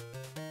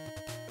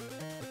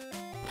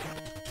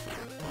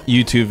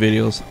 YouTube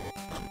videos.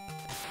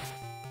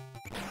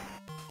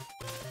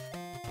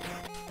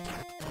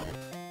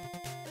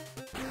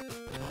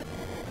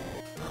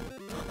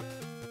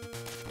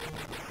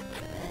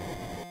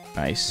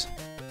 Nice.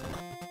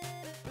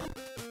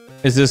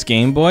 Is this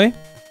Game Boy?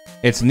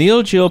 It's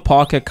Neo Geo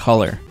Pocket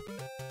Color.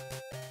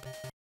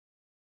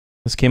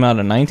 This came out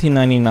in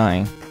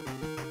 1999.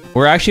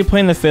 We're actually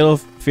playing the Fatal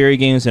Fury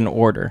games in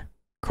order.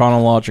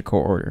 Chronological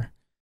order.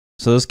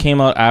 So this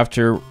came out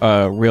after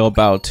Real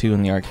Bout 2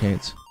 in the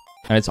arcades.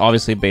 And it's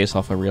obviously based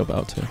off of Real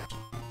Bout 2.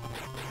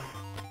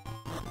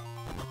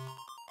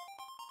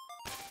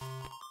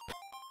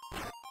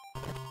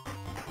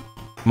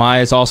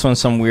 Mai is also in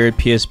some weird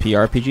PSP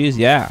RPGs.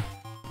 Yeah.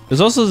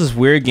 There's also this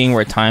weird game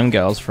where Time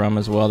Gal's from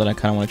as well that I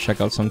kind of want to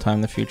check out sometime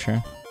in the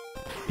future.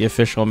 The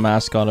official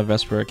mascot of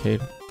Vesper Arcade.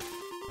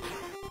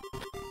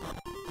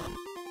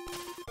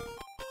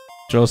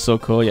 Joe's so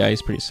cool. Yeah,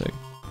 he's pretty sick.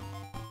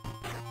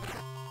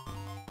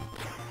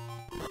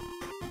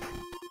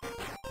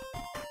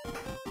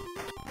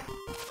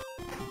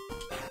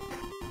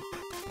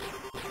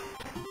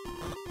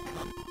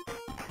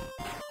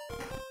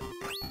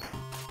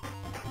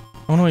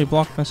 Oh no, he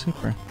blocked my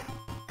super.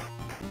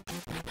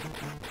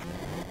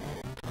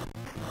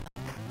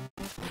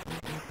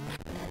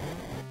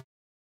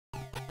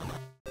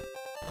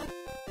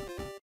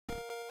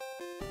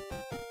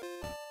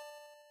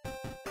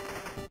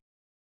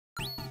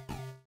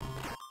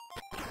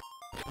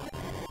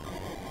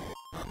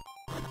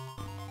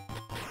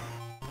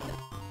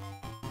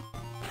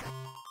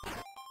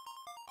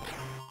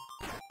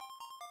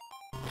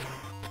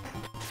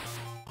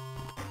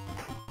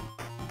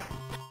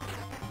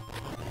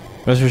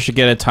 Guess we should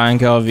get a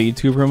Timegal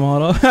VTuber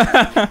model.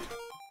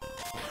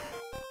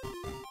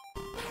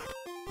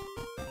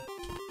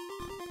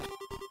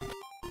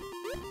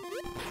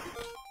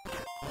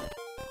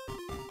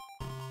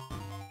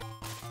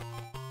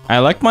 I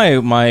like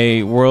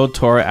my World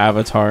Tour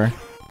avatar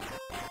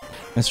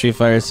in Street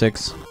Fighter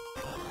 6.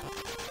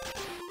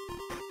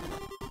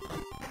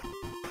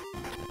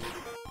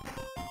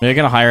 Maybe I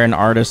can hire an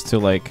artist to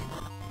like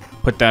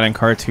put that in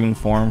cartoon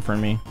form for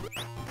me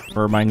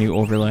for my new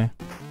overlay.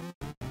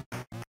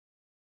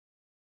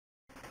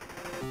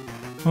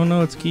 Oh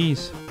no, it's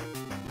geese.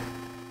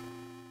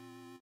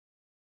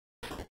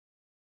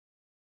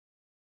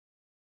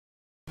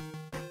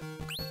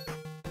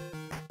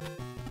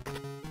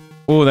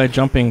 Oh, that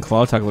jumping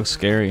claw attack looks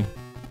scary.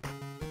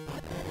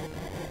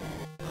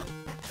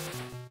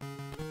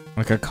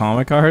 Like a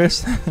comic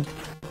artist?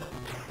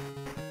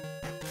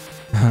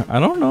 I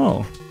don't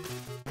know.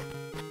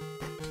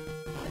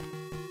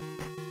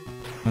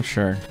 Not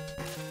sure.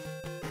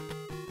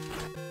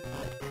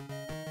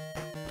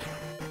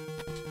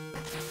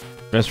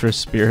 Best for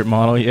spirit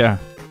model, yeah.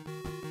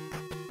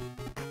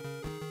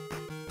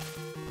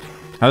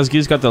 How's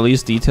Goose got the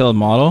least detailed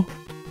model?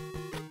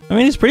 I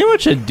mean, he's pretty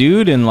much a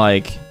dude in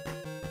like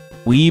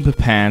weeb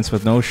pants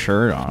with no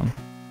shirt on.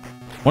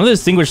 One of the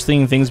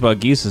distinguishing things about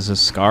Geese is his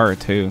scar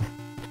too.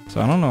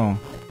 So I don't know.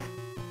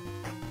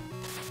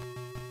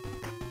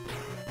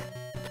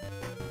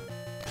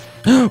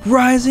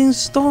 Rising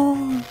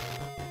Storm!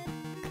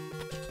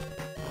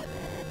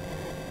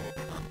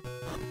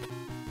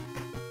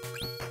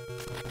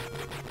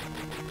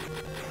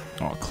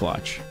 Oh,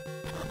 clutch.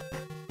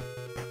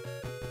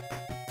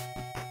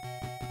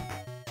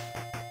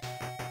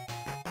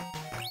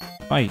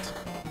 Fight.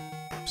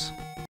 Oops.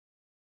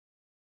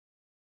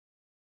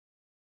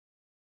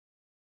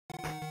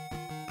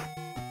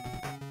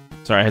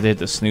 Sorry, I had to hit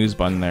the snooze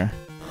button there.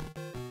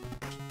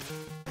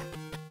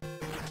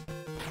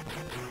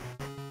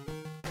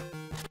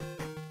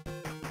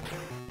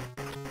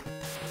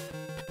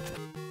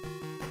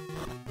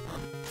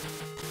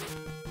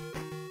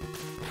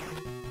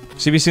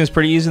 CB seems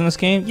pretty easy in this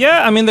game.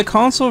 Yeah, I mean, the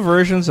console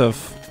versions of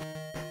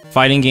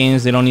fighting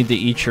games, they don't need to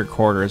eat your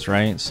quarters,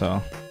 right?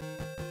 So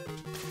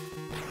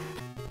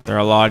they're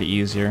a lot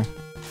easier.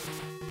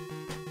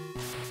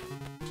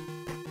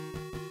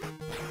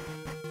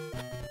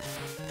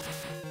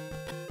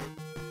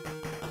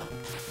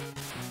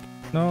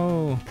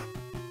 No.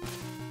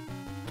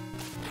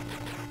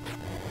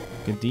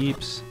 Good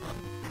deeps.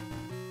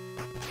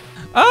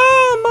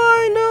 Ah,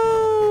 my no.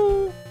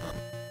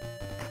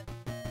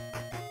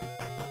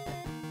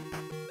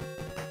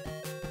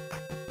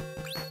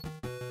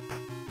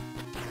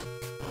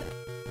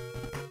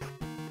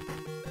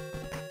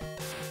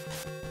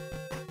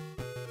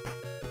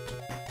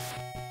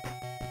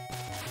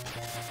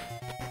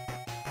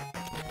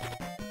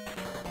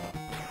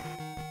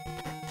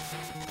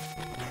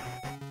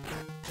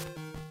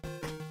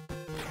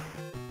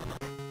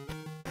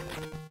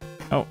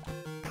 Oh.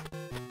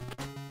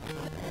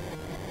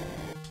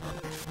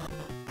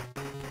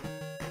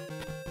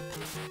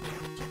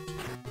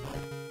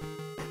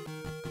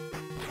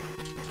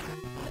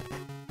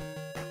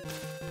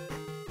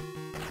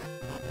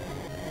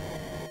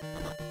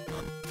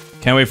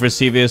 Can't wait for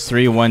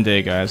CVS3 one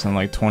day, guys, in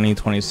like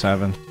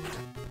 2027.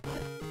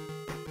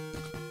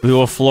 We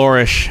will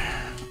flourish.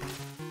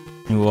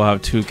 We will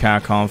have 2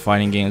 Capcom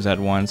fighting games at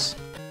once.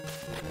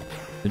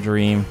 The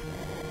dream.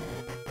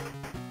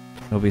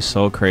 It'll be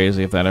so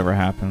crazy if that ever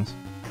happens.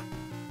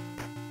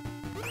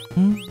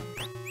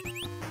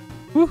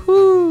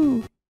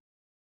 Woohoo!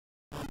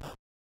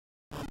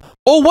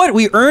 Oh, what?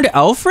 We earned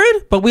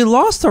Alfred? But we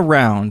lost a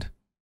round.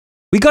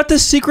 We got the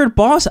secret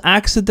boss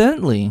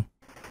accidentally.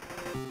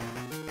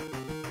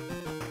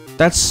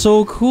 That's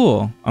so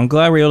cool. I'm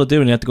glad we were able to do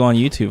it and you have to go on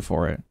YouTube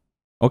for it.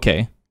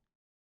 Okay.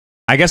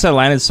 I guess I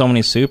landed so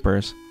many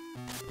supers.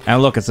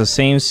 And look, it's the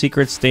same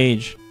secret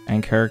stage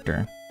and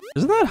character.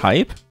 Isn't that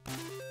hype?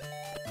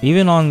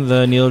 Even on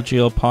the Neo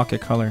Geo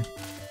Pocket Color.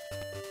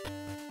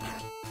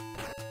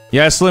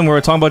 Yeah, Slim, we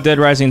were talking about Dead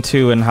Rising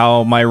 2 and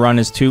how my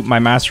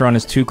master run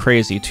is too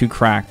crazy, too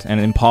cracked, and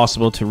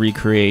impossible to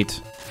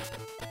recreate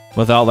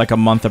without like a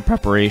month of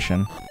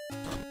preparation.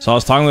 So I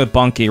was talking with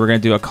Bunky, we're gonna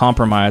do a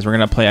compromise. We're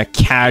gonna play a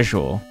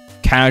casual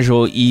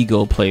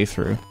Eagle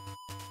playthrough.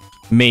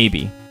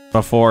 Maybe.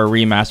 Before a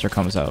remaster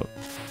comes out.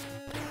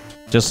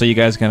 Just so you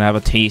guys can have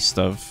a taste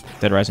of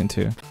Dead Rising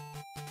 2.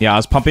 Yeah, I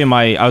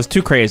was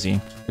too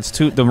crazy.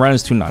 The run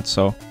is too nuts,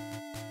 so.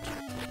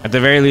 At the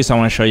very least, I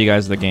want to show you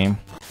guys the game.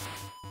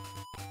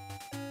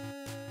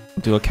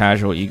 Do a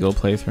casual Eagle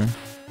playthrough.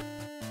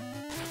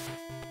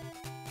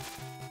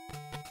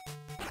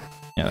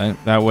 Yeah,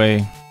 that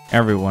way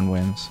everyone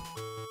wins.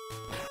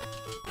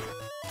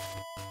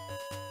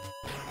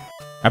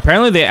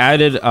 Apparently they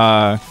added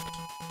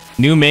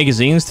new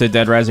magazines to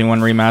Dead Rising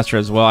 1 Remaster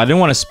as well. I didn't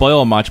want to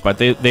spoil much, but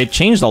they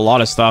changed a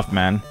lot of stuff,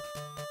 man.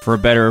 For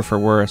better or for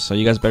worse, so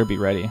you guys better be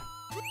ready.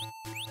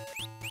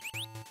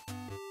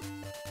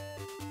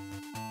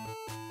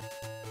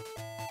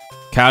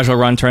 Casual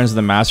run turns to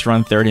the master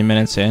run 30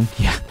 minutes in.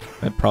 Yeah,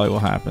 that probably will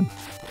happen.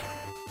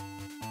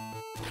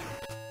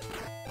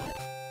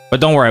 But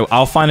don't worry,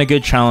 I'll find a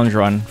good challenge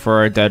run for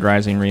our Dead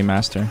Rising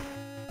Remaster.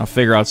 I'll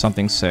figure out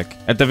something sick.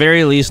 At the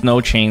very least, no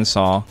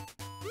chainsaw.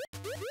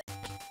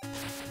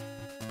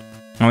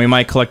 And we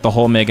might collect the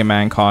whole Mega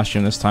Man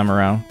costume this time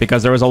around.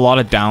 Because there was a lot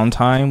of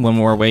downtime when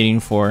we were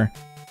waiting for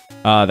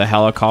the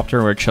helicopter.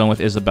 We were chilling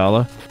with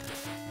Isabella.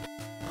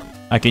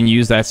 I can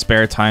use that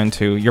spare time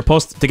to... You're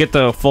supposed to get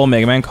the full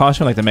Mega Man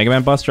costume, like the Mega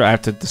Man Buster. I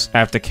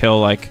have to kill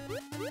like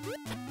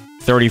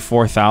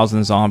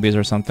 34,000 zombies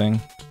or something.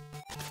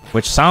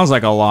 Which sounds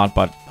like a lot,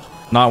 but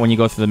not when you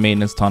go through the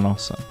maintenance tunnel,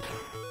 so...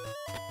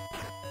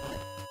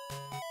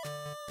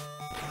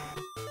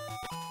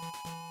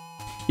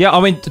 Yeah,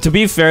 I mean, to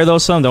be fair though,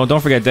 don't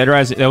forget, Dead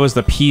Rising, that was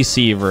the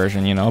PC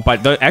version, you know?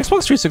 But the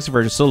Xbox 360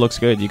 version still looks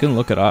good. You can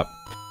look it up.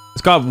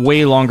 It's got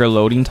way longer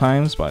loading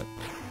times, but...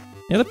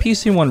 Yeah, the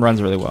PC one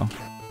runs really well.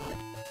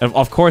 And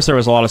of course, there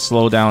was a lot of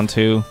slowdown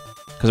too,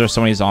 because there's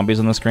so many zombies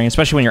on the screen,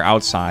 especially when you're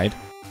outside.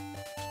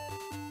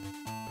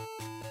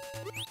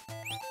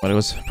 But it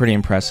was pretty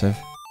impressive.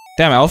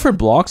 Damn, Alfred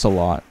blocks a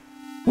lot.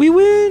 We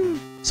win!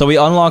 So we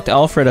unlocked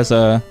Alfred as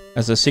a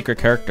secret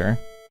character.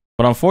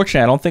 But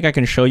unfortunately, I don't think I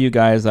can show you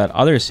guys that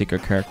other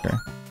secret character.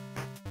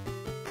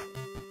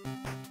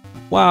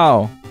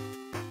 Wow.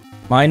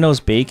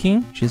 Mino's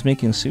baking? She's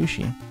making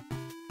sushi.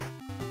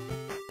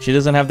 She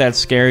doesn't have that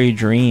scary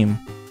dream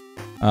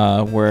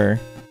where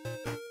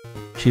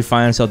she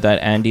finds out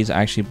that Andy's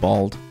actually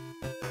bald.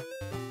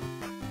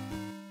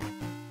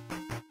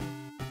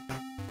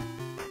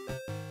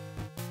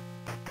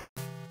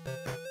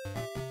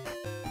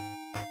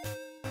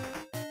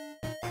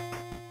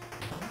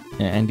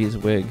 Yeah, Andy's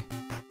wig.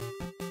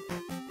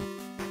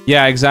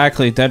 Yeah,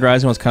 exactly. Dead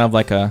Rising was kind of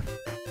like a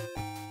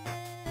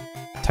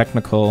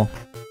technical...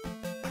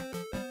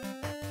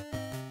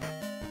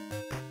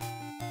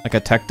 like a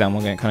tech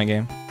demo kind of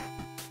game.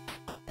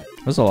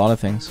 There's a lot of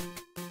things.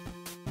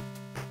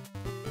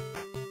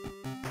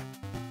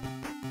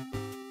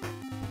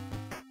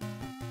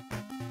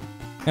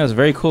 Yeah, it was a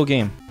very cool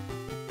game.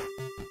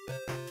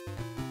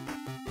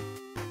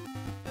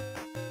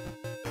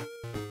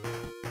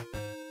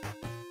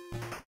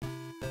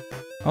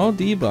 All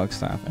debug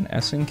stuff and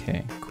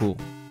SNK. Cool.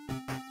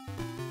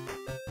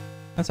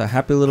 That's a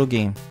happy little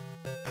game.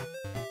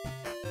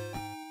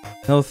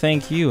 No,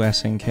 thank you,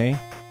 SNK.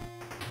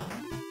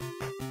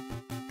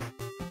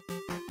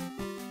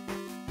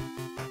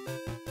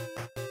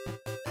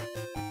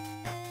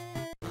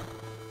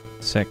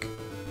 Sick.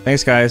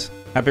 Thanks, guys.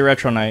 Happy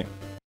Retro Night.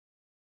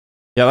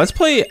 Yeah, let's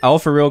play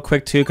Alpha real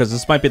quick, too, because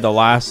this might be the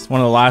one of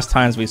the last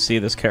times we see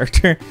this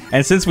character.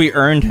 And since we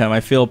earned him, I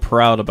feel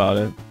proud about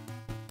it.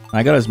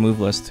 I got his move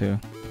list, too.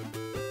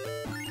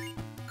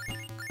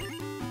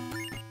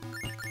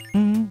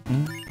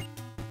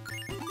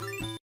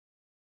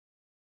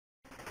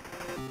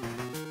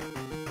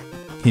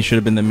 He should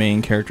have been the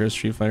main character of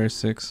Street Fighter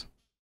 6.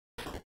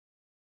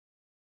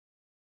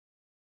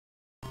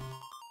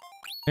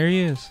 There he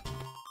is.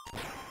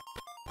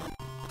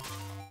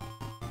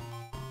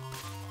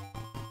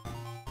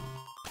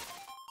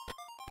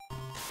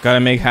 Gotta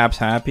make Haps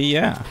happy,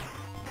 yeah.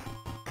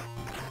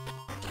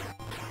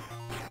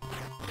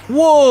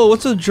 Whoa,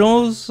 what's with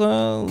Joe's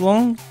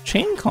long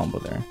chain combo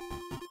there?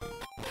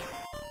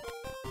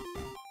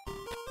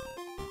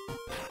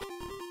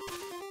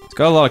 It's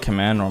got a lot of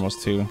command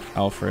normals too,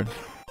 Alfred.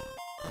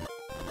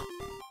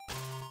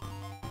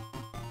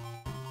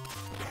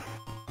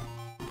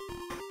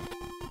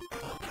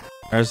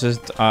 There's this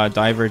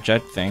diver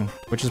jet thing,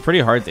 which is pretty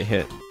hard to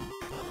hit.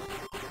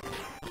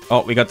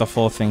 Oh, we got the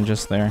full thing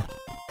just there.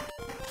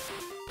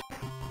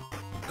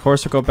 Of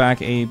course, we'll go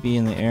back A, B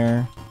in the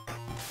air.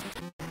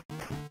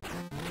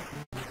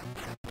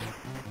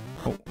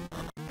 Oh.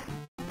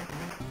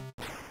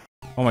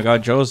 Oh my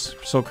god, Joe's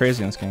so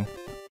crazy in this game.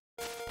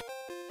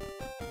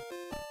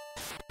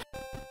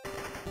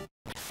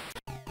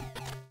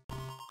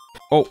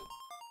 Oh,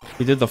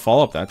 he did the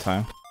follow-up that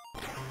time.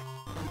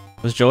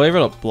 Was Joe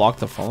able to block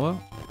the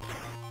follow-up?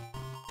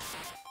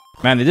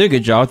 Man, they did a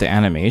good job with the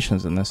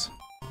animations in this.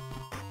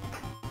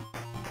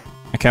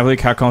 I can't believe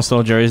Capcom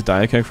stole Jerry's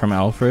die kick from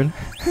Alfred.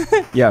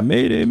 Yeah,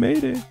 mayday,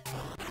 mayday.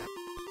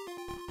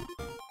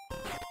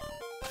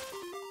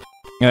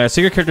 Yeah, that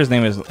secret character's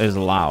name is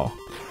Lao.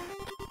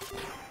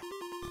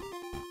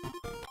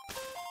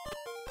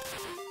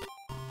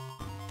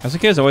 As a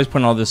kid, always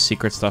putting all this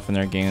secret stuff in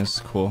their games.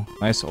 Cool.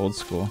 Nice old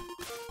school.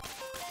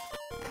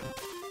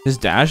 His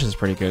dash is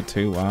pretty good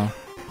too, wow.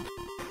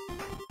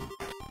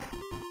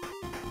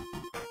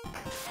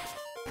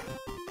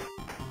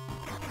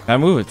 That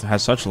move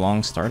has such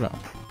long startup.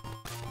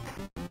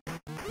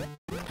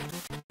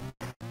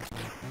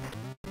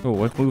 Oh,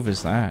 what move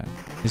is that?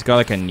 He's got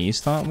like a knee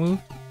stomp move?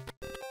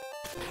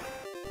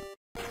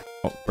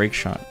 Oh, break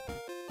shot.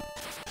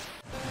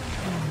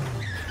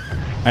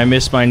 I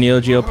missed my Neo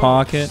Geo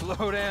Pocket.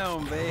 Slow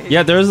down, babe.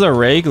 Yeah, there's the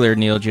regular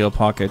Neo Geo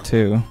Pocket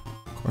too.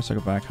 Of course I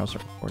go back, house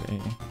report A.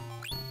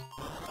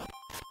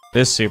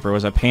 This super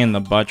was a pain in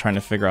the butt trying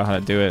to figure out how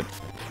to do it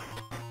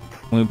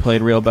when we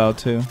played Real Bout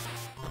 2.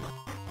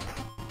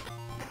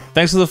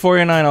 Thanks for the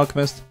 49,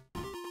 Alchemist.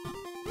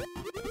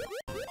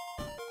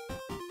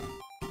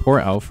 Poor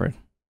Alfred.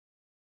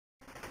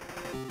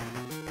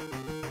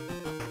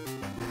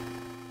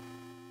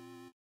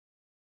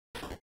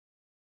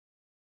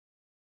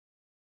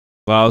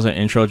 Wow, was an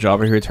intro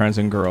jobber who returns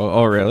in girl.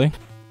 Oh, really?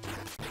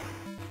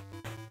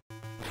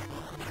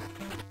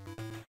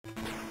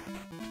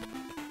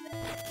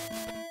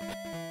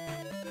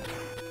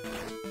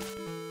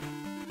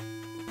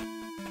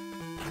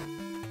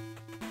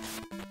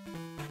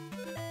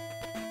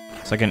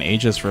 It's like an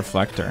Aegis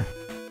reflector.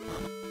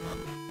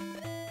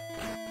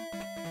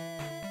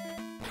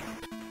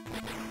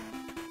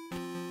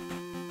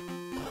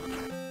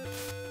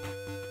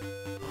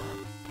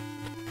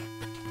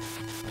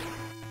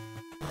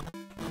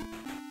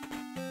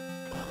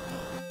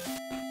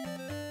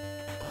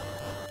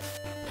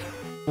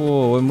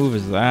 Whoa, what move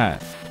is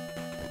that?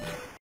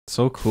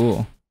 So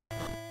cool.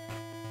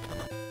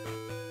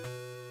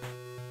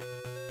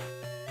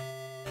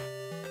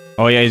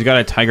 Oh yeah, he's got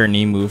a tiger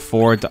knee move.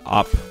 Forward to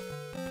up.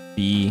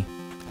 B.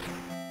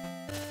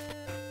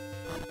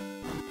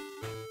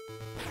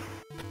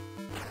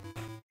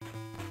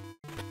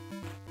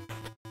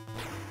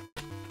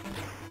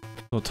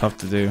 A little tough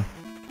to do.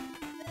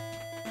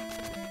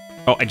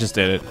 Oh, I just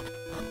did it.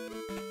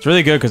 It's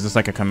really good because it's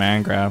like a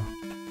command grab.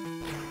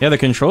 Yeah, the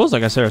controls,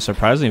 like I said, are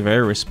surprisingly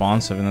very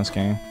responsive in this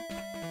game.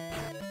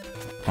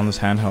 On this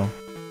handheld.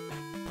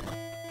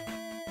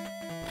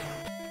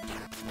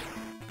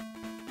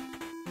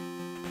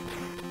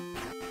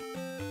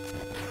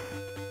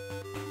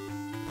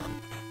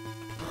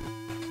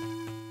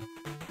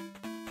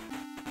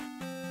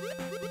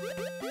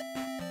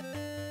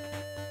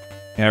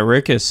 Yeah,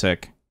 Rick is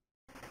sick.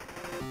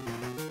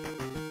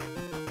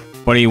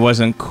 But he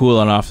wasn't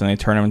cool enough and they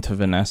turned him into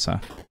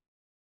Vanessa.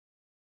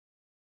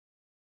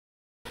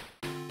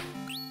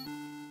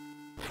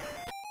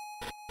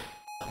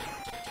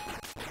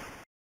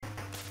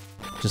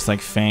 Just like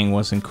Fang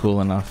wasn't cool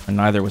enough, and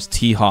neither was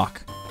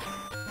T-Hawk.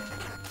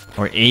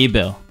 Or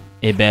Abel.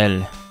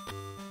 Abel.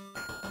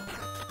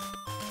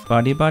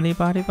 Body, body,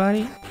 body,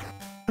 body.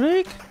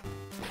 Rick.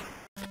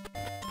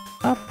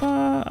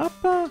 Uppa,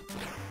 uppa.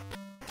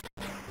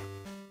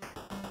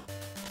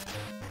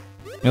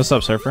 Yo, what's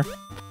up, Surfer?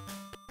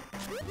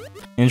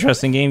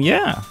 Interesting game?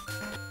 Yeah.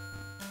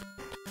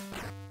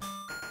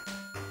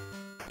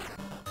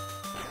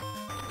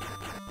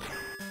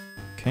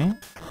 Okay.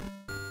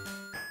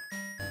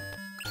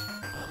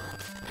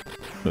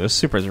 But this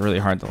super is really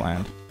hard to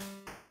land.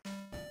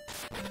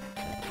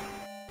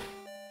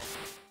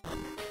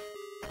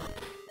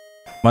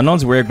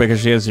 Munon's weird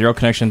because she has zero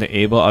connection to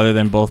Abel other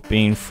than both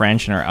being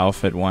French and her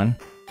outfit one.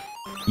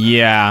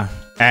 Yeah,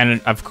 and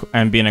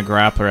being a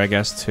grappler, I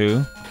guess,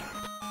 too.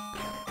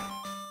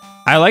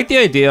 I like the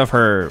idea of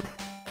her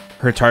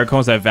target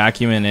cones that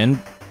vacuuming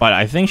in, but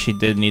I think she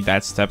did need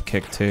that step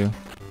kick too.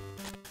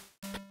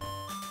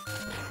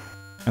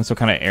 And some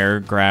kind of air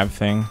grab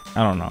thing.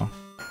 I don't know.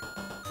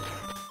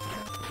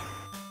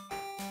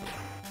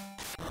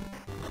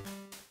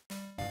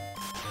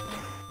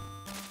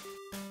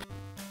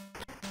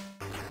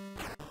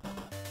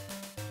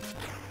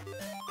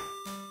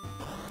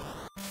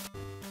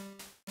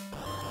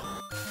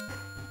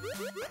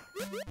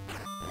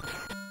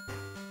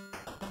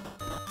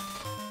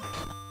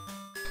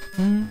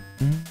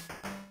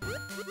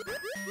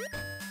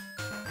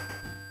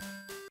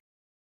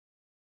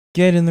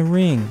 Get in the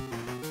ring.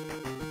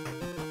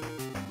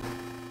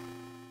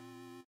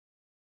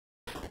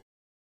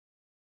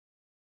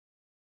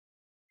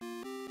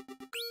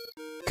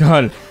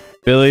 God,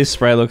 Billy's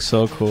sprite looks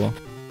so cool.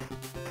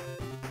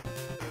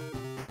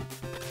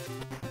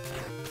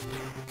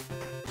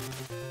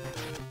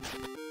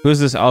 Who's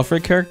this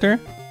Alfred character?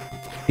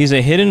 He's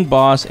a hidden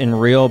boss in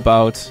Real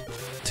Bout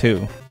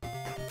 2.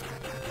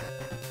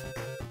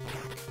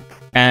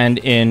 And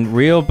in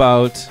Real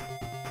Bout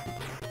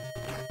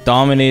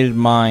Dominated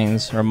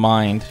Minds, or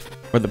Mind,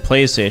 for the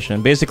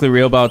PlayStation. Basically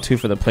Real Bout 2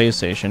 for the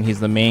PlayStation. He's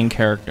the main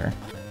character.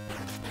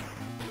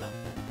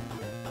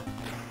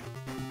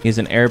 He's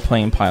an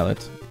airplane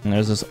pilot. And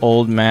there's this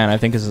old man, I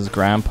think it's his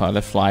grandpa,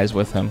 that flies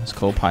with him, his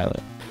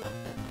co-pilot.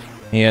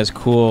 He has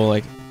cool,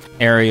 like,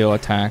 aerial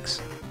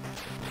attacks.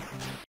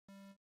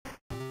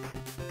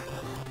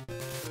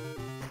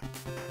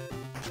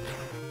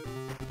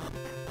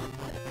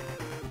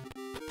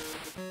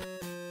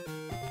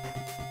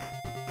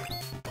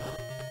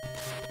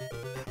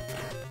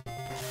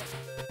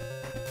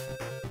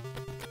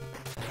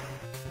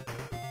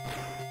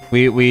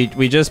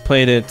 We just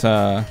played it,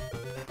 not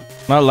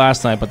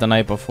last night, but the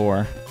night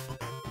before.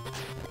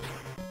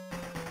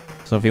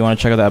 So if you want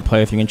to check out that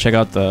playthrough, you can check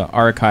out the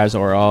archives,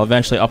 or I'll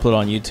eventually upload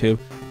on YouTube.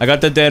 I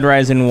got the Dead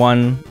Rising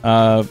 1,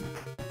 part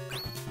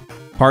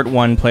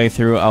 1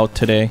 playthrough out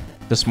today,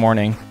 this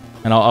morning.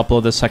 And I'll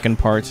upload the second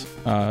part,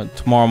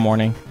 tomorrow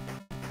morning.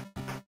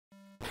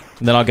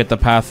 And then I'll get the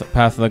Path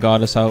of the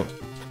Goddess out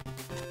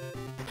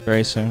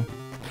very soon.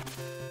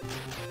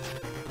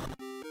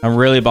 I'm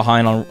really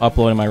behind on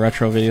uploading my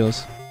retro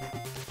videos.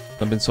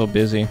 I've been so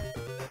busy.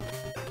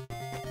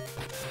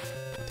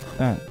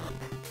 That.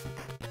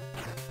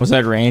 Was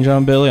that range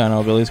on Billy? I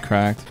know Billy's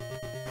cracked.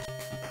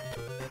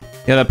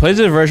 Yeah, the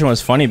PlayStation version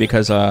was funny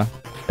because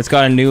it's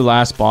got a new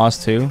last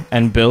boss too,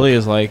 and Billy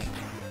is like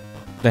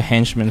the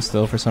henchman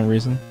still for some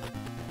reason.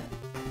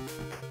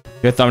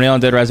 Your thumbnail on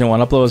Dead Rising 1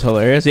 upload was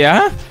hilarious.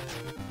 Yeah?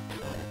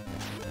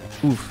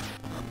 Oof.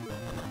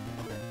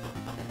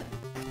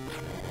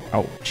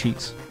 Oh,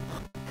 cheeks.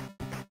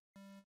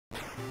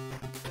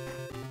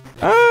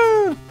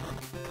 Ah!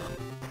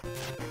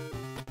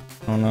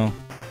 Oh no.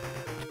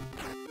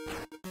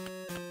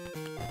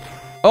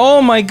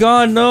 Oh my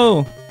god,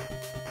 no!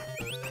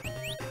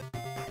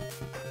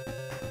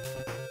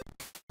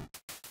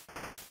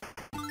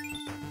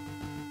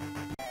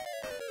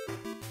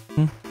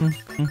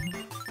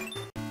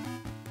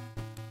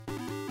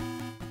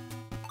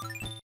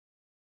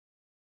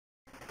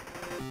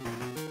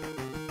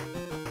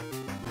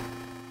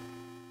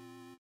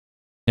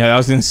 Yeah, that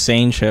was an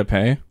insane chip,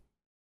 hey?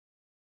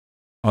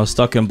 I was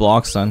stuck in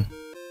blocks then.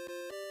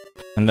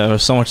 And there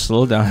was so much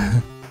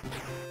slowdown.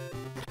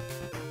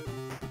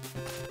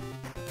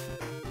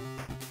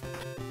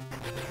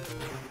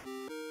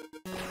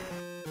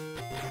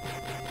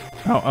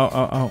 Ow, ow,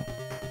 ow, ow.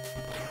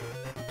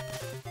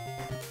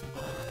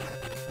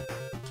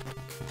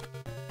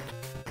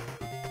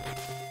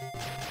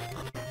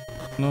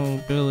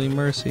 No, Billy,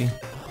 mercy.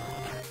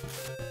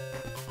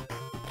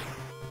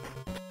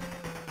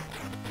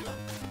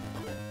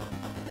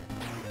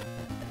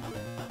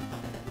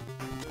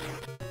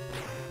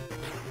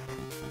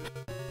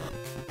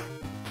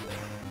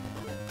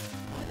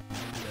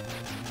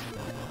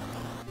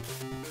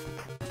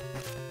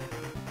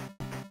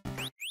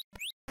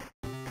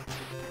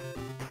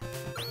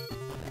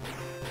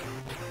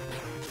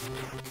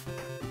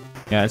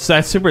 Yeah,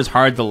 that super is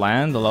hard to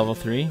land, the level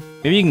 3.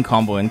 Maybe you can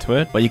combo into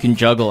it, but you can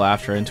juggle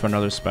after into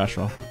another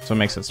special, so it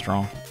makes it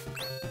strong.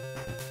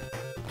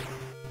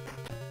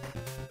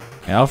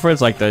 Yeah,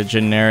 Alfred's like the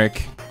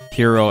generic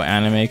hero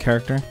anime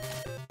character.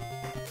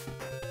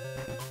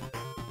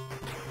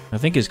 I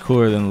think he's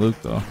cooler than Luke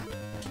though.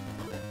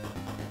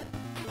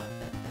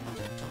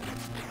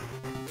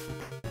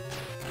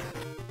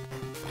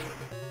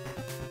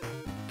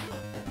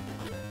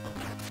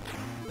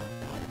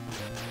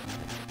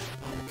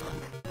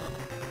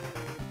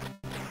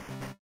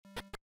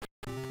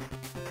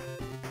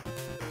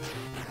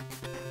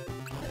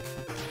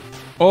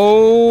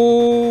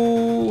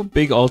 Oh,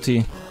 big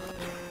ulti.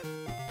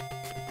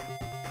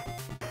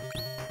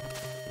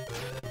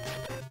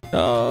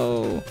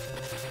 No.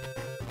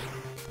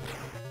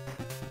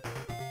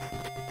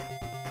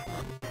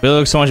 Billy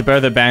looks so much better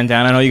than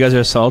bandana. I know you guys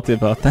are salty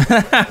about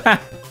that.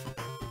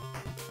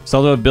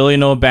 Salty with Billy,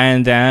 no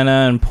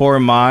bandana, and poor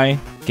Mai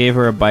gave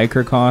her a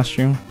biker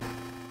costume.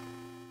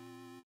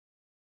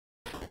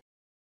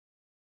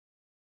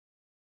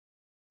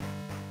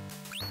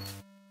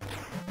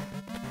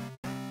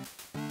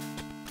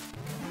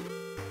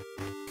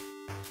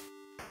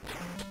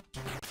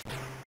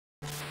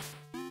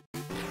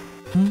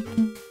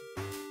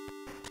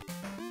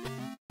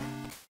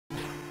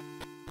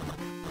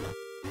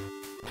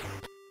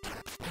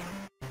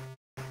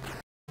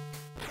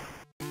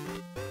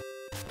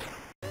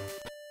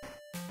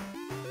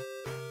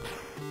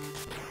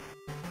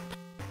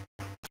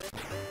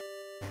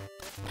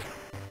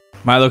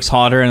 Mine looks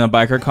hotter in a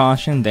biker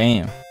costume.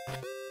 Damn. You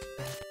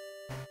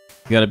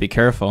gotta be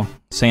careful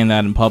saying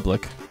that in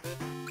public.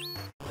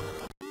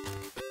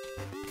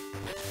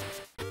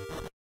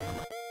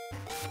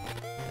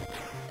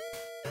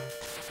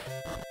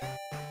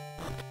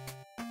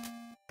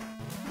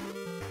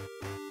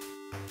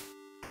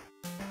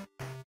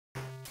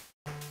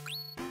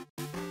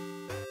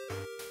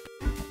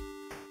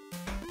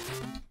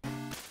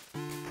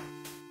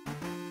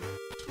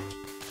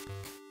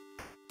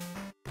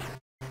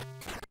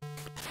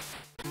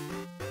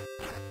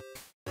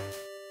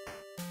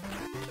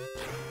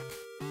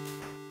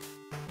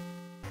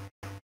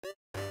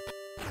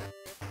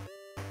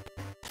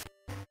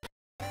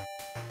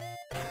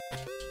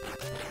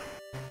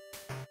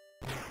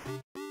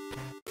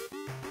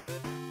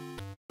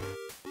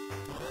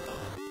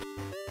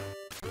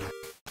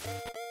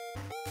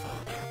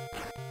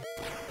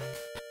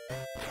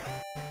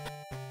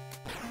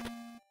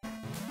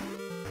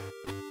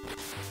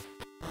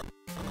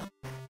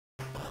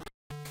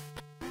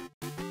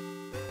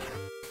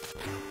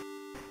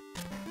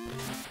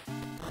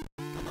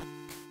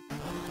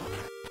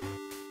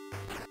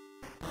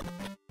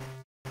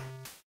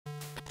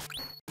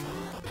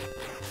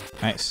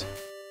 Nice.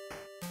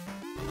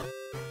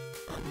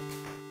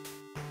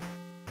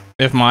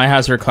 If Mai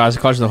has her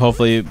classic costume, then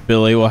hopefully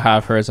Billy will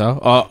have hers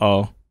out.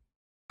 Uh-oh.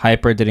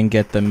 Hyper didn't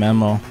get the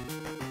memo.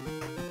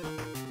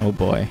 Oh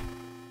boy.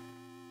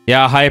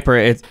 Yeah, Hyper,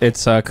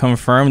 it's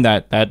confirmed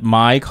that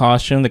my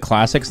costume, the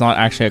classic, is not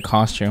actually a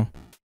costume.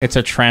 It's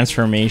a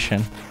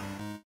transformation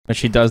that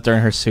she does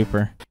during her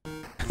super.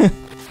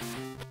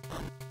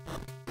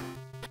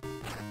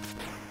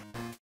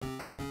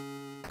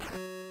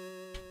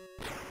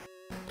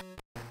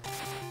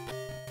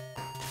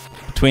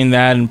 Between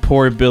that and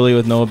poor Billy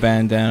with no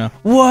bandana.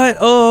 What?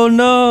 Oh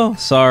no!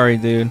 Sorry,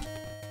 dude.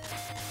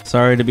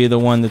 Sorry to be the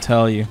one to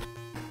tell you.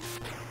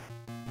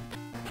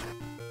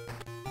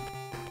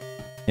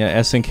 Yeah,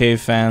 SNK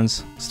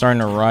fans starting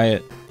to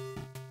riot.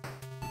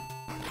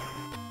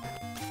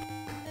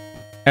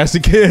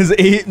 SNK is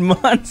 8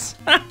 months.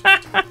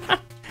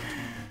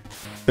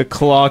 The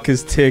clock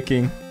is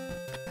ticking.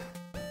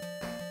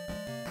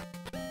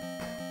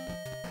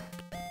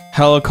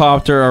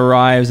 Helicopter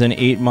arrives in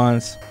 8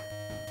 months.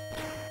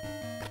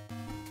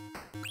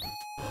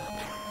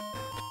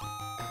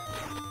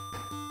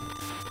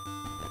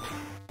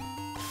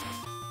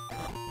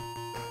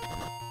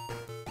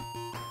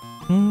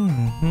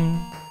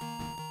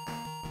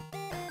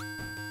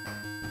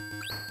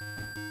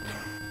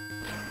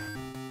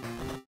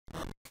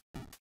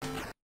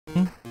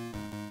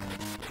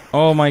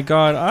 Oh my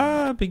god,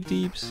 ah, big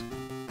deeps.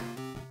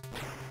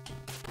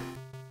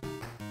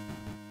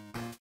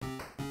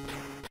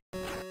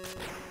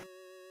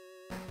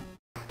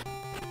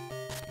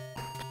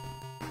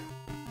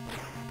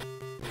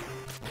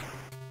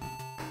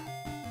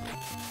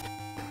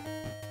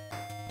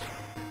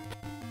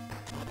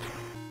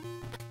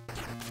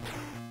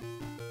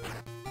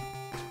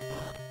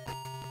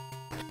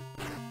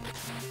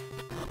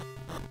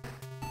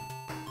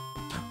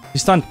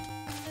 He's stunned.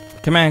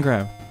 Command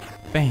grab.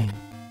 Bang.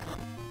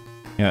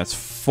 Yeah, it's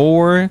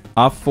 4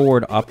 up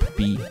forward up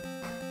B.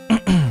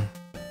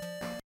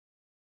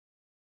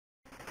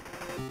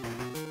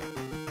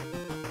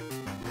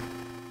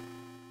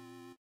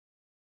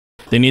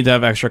 They need to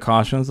have extra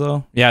costumes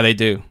though. Yeah, they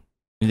do.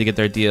 Need to get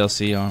their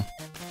DLC on.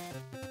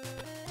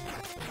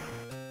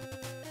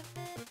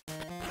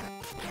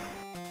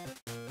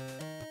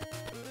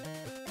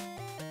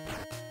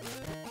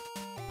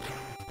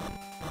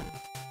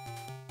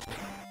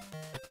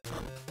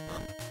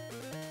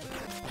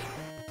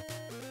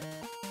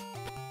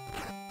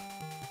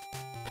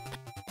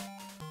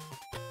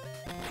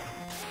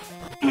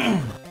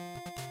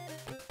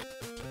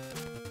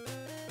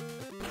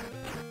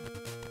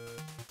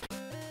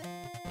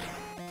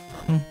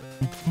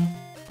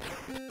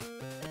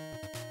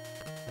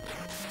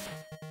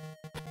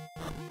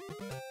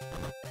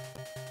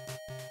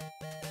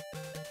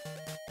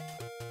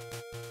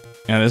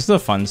 Yeah, this is a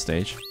fun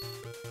stage.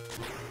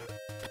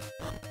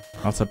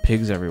 Lots of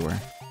pigs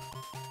everywhere.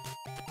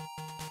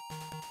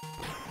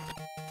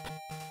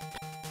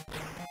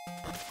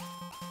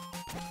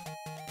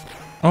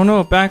 Oh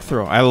no, back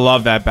throw. I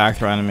love that back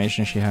throw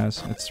animation she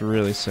has. It's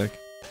really sick.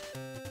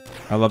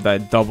 I love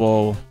that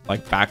double,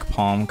 like, back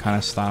palm kind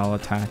of style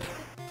attack.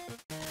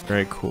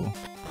 Very cool.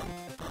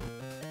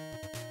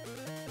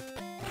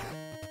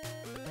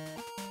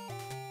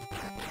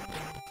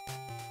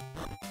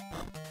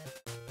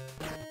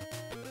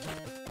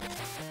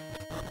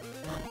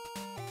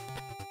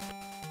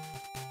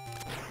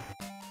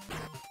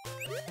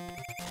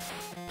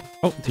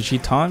 Oh, did she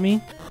taunt me?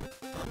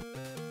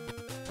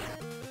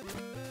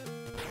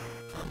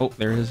 Oh,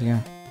 there it is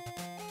again.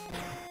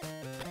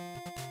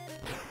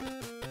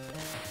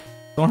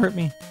 Don't hurt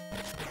me.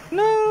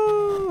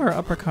 No! Or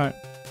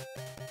uppercut.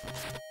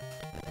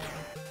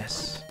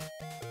 Yes.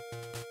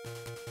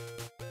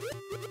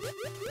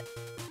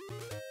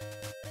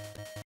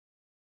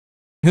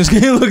 This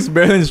game looks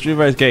better than Street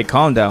Fighter. Okay,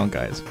 calm down,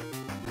 guys.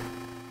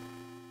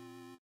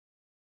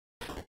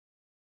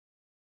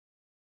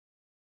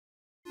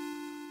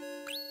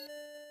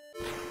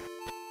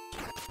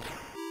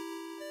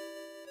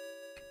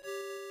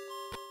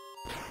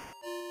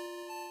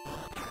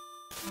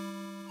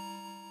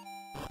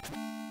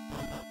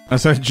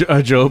 That's a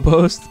Joe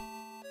post?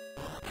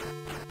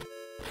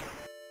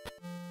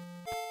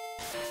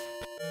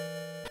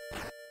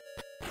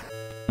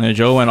 And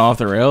Joe went off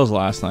the rails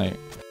last night.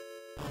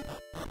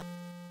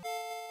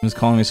 He was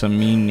calling me some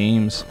mean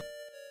names.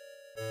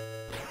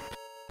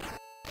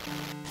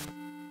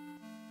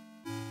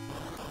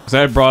 Because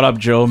I brought up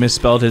Joe,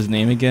 misspelled his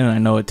name again, and I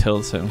know it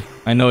tilts him.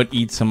 I know it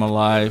eats him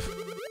alive.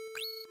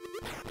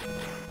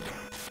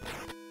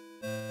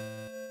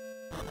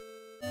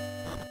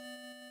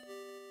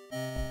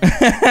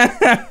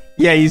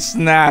 Yeah, he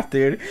snapped,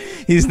 dude.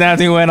 He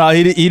snapped and went out.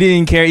 He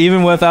didn't care,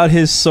 even without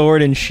his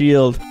sword and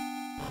shield.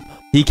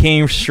 He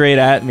came straight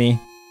at me.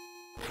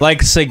 Like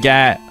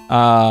Sagat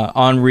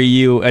on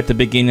Ryu at the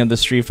beginning of the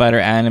Street Fighter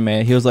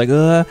anime. He was like,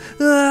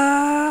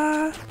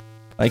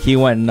 like he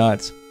went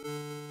nuts.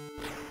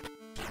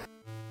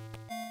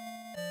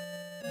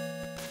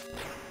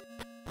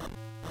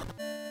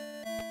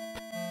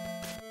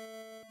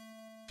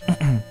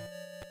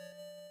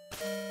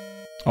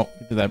 Oh,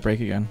 did that break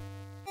again?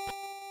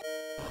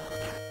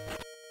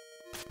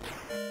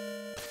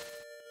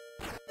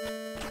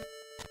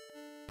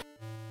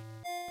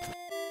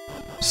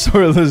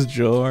 Swordless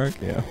Joe arc,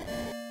 yeah.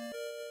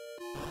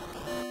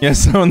 Yeah,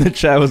 someone in the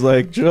chat was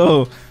like,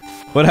 Joe,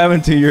 what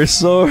happened to your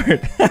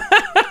sword?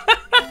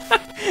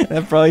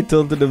 That probably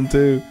tilted him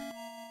too.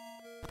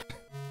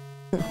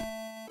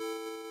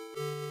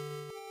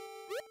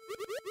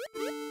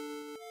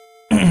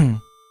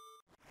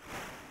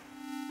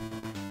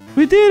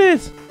 We did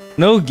it!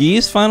 No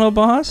geese final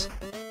boss?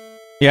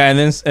 Yeah,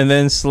 and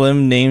then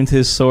Slim named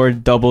his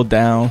sword Double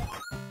Down.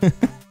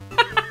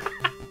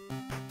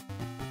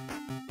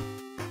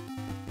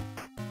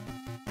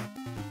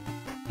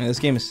 Yeah, this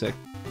game is sick.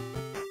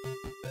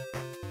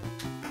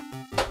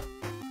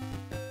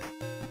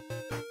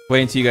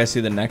 Wait until you guys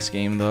see the next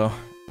game though.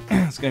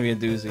 It's gonna be a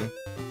doozy.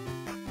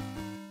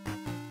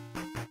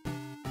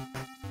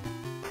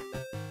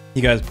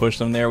 You guys pushed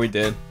them there, we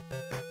did.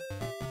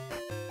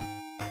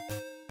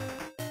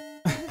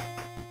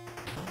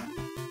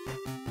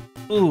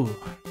 Ooh.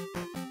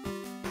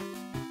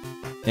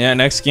 Yeah,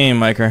 next game,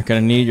 Micah.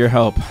 Gonna need your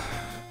help.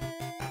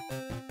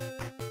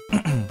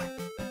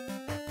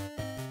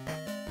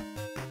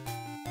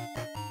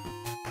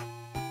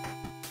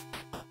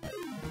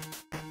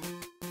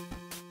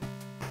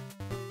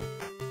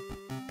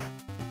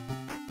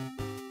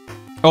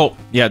 Oh,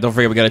 yeah, don't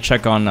forget we gotta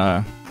check on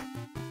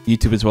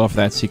YouTube as well for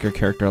that secret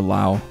character,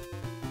 Lau.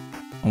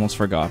 Almost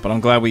forgot, but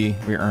I'm glad we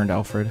earned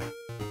Alfred.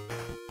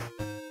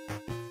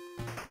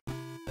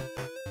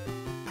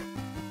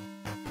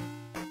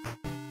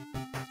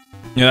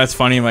 Yeah, that's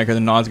funny, Micah. The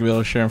Nod's gonna be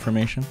able to share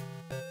information.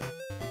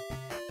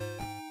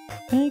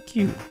 Thank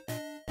you.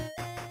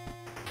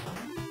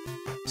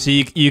 So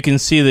you can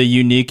see the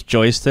unique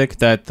joystick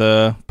that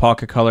the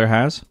Pocket Color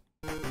has.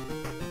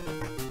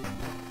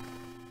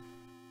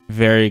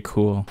 Very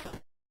cool.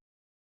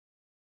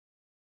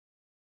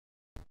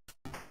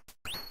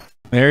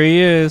 There he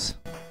is.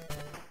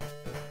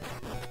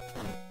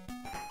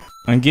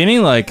 I'm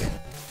getting like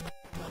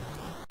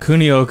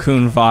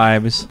Kunio-kun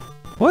vibes.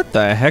 What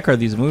the heck are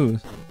these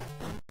moves?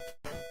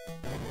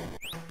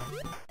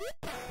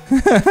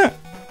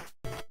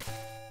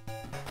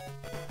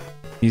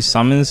 He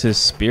summons his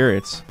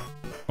spirits.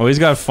 Oh, he's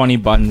got funny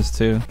buttons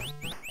too.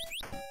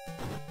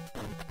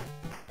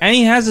 And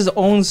he has his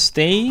own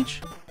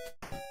stage?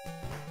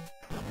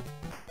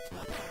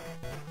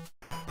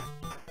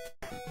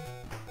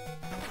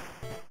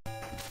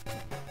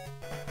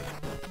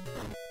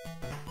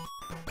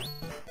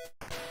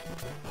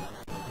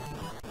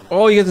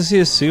 Oh, you get to see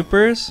his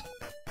supers?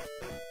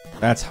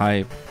 That's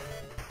hype.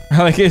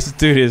 I like his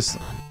dude, his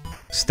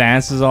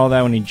stances, all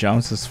that when he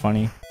jumps is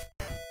funny.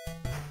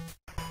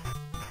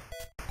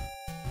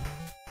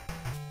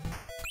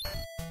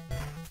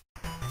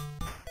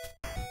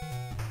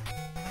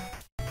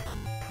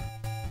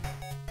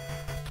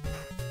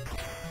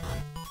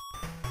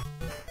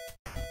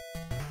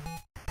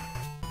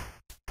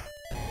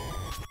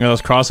 Yeah,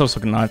 those crossoffs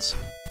look nuts.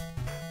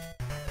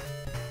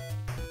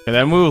 Yeah,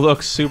 that move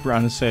looks super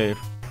unsafe.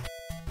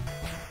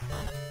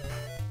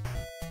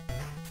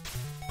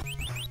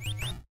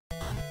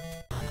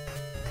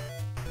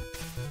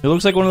 It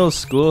looks like one of those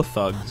school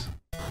thugs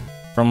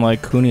from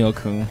like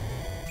Kunio-kun.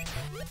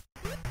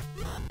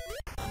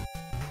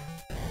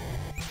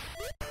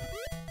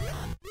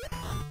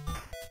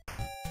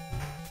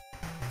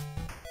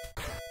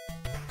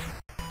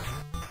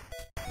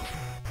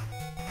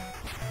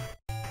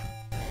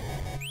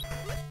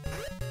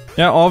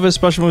 Yeah, all of his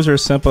special moves are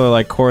simple,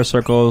 like core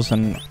circles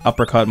and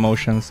uppercut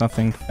motions,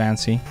 nothing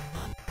fancy.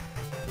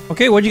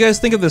 Okay, what do you guys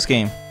think of this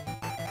game?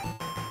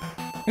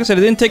 Like I said,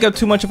 it didn't take up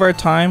too much of our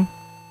time.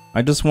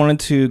 I just wanted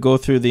to go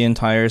through the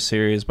entire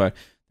series, but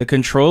the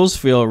controls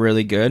feel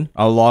really good.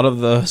 A lot of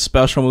the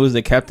special moves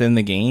they kept in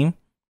the game.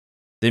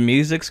 The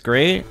music's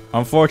great.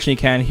 Unfortunately, you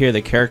can't hear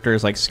the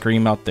characters like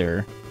scream out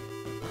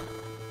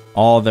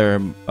all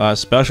their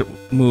special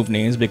move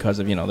names because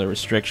of, you know, the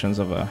restrictions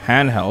of a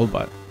handheld,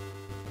 but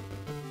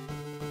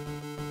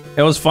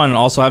It was fun.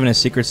 Also, having a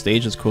secret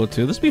stage is cool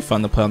too. This would be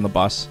fun to play on the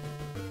bus.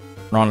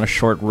 Or on a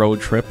short road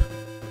trip.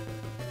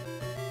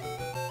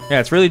 Yeah,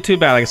 it's really too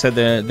bad. Like I said,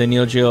 the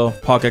Neo Geo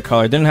Pocket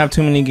Color didn't have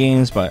too many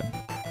games, but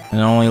it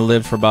only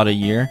lived for about a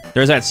year.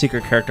 There's that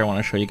secret character I want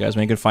to show you guys.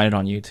 Maybe you can find it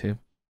on YouTube.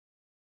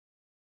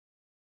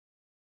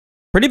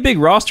 Pretty big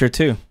roster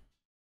too.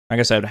 Like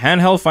I said,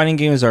 handheld fighting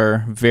games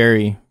are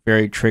very,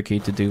 very tricky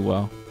to do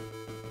well.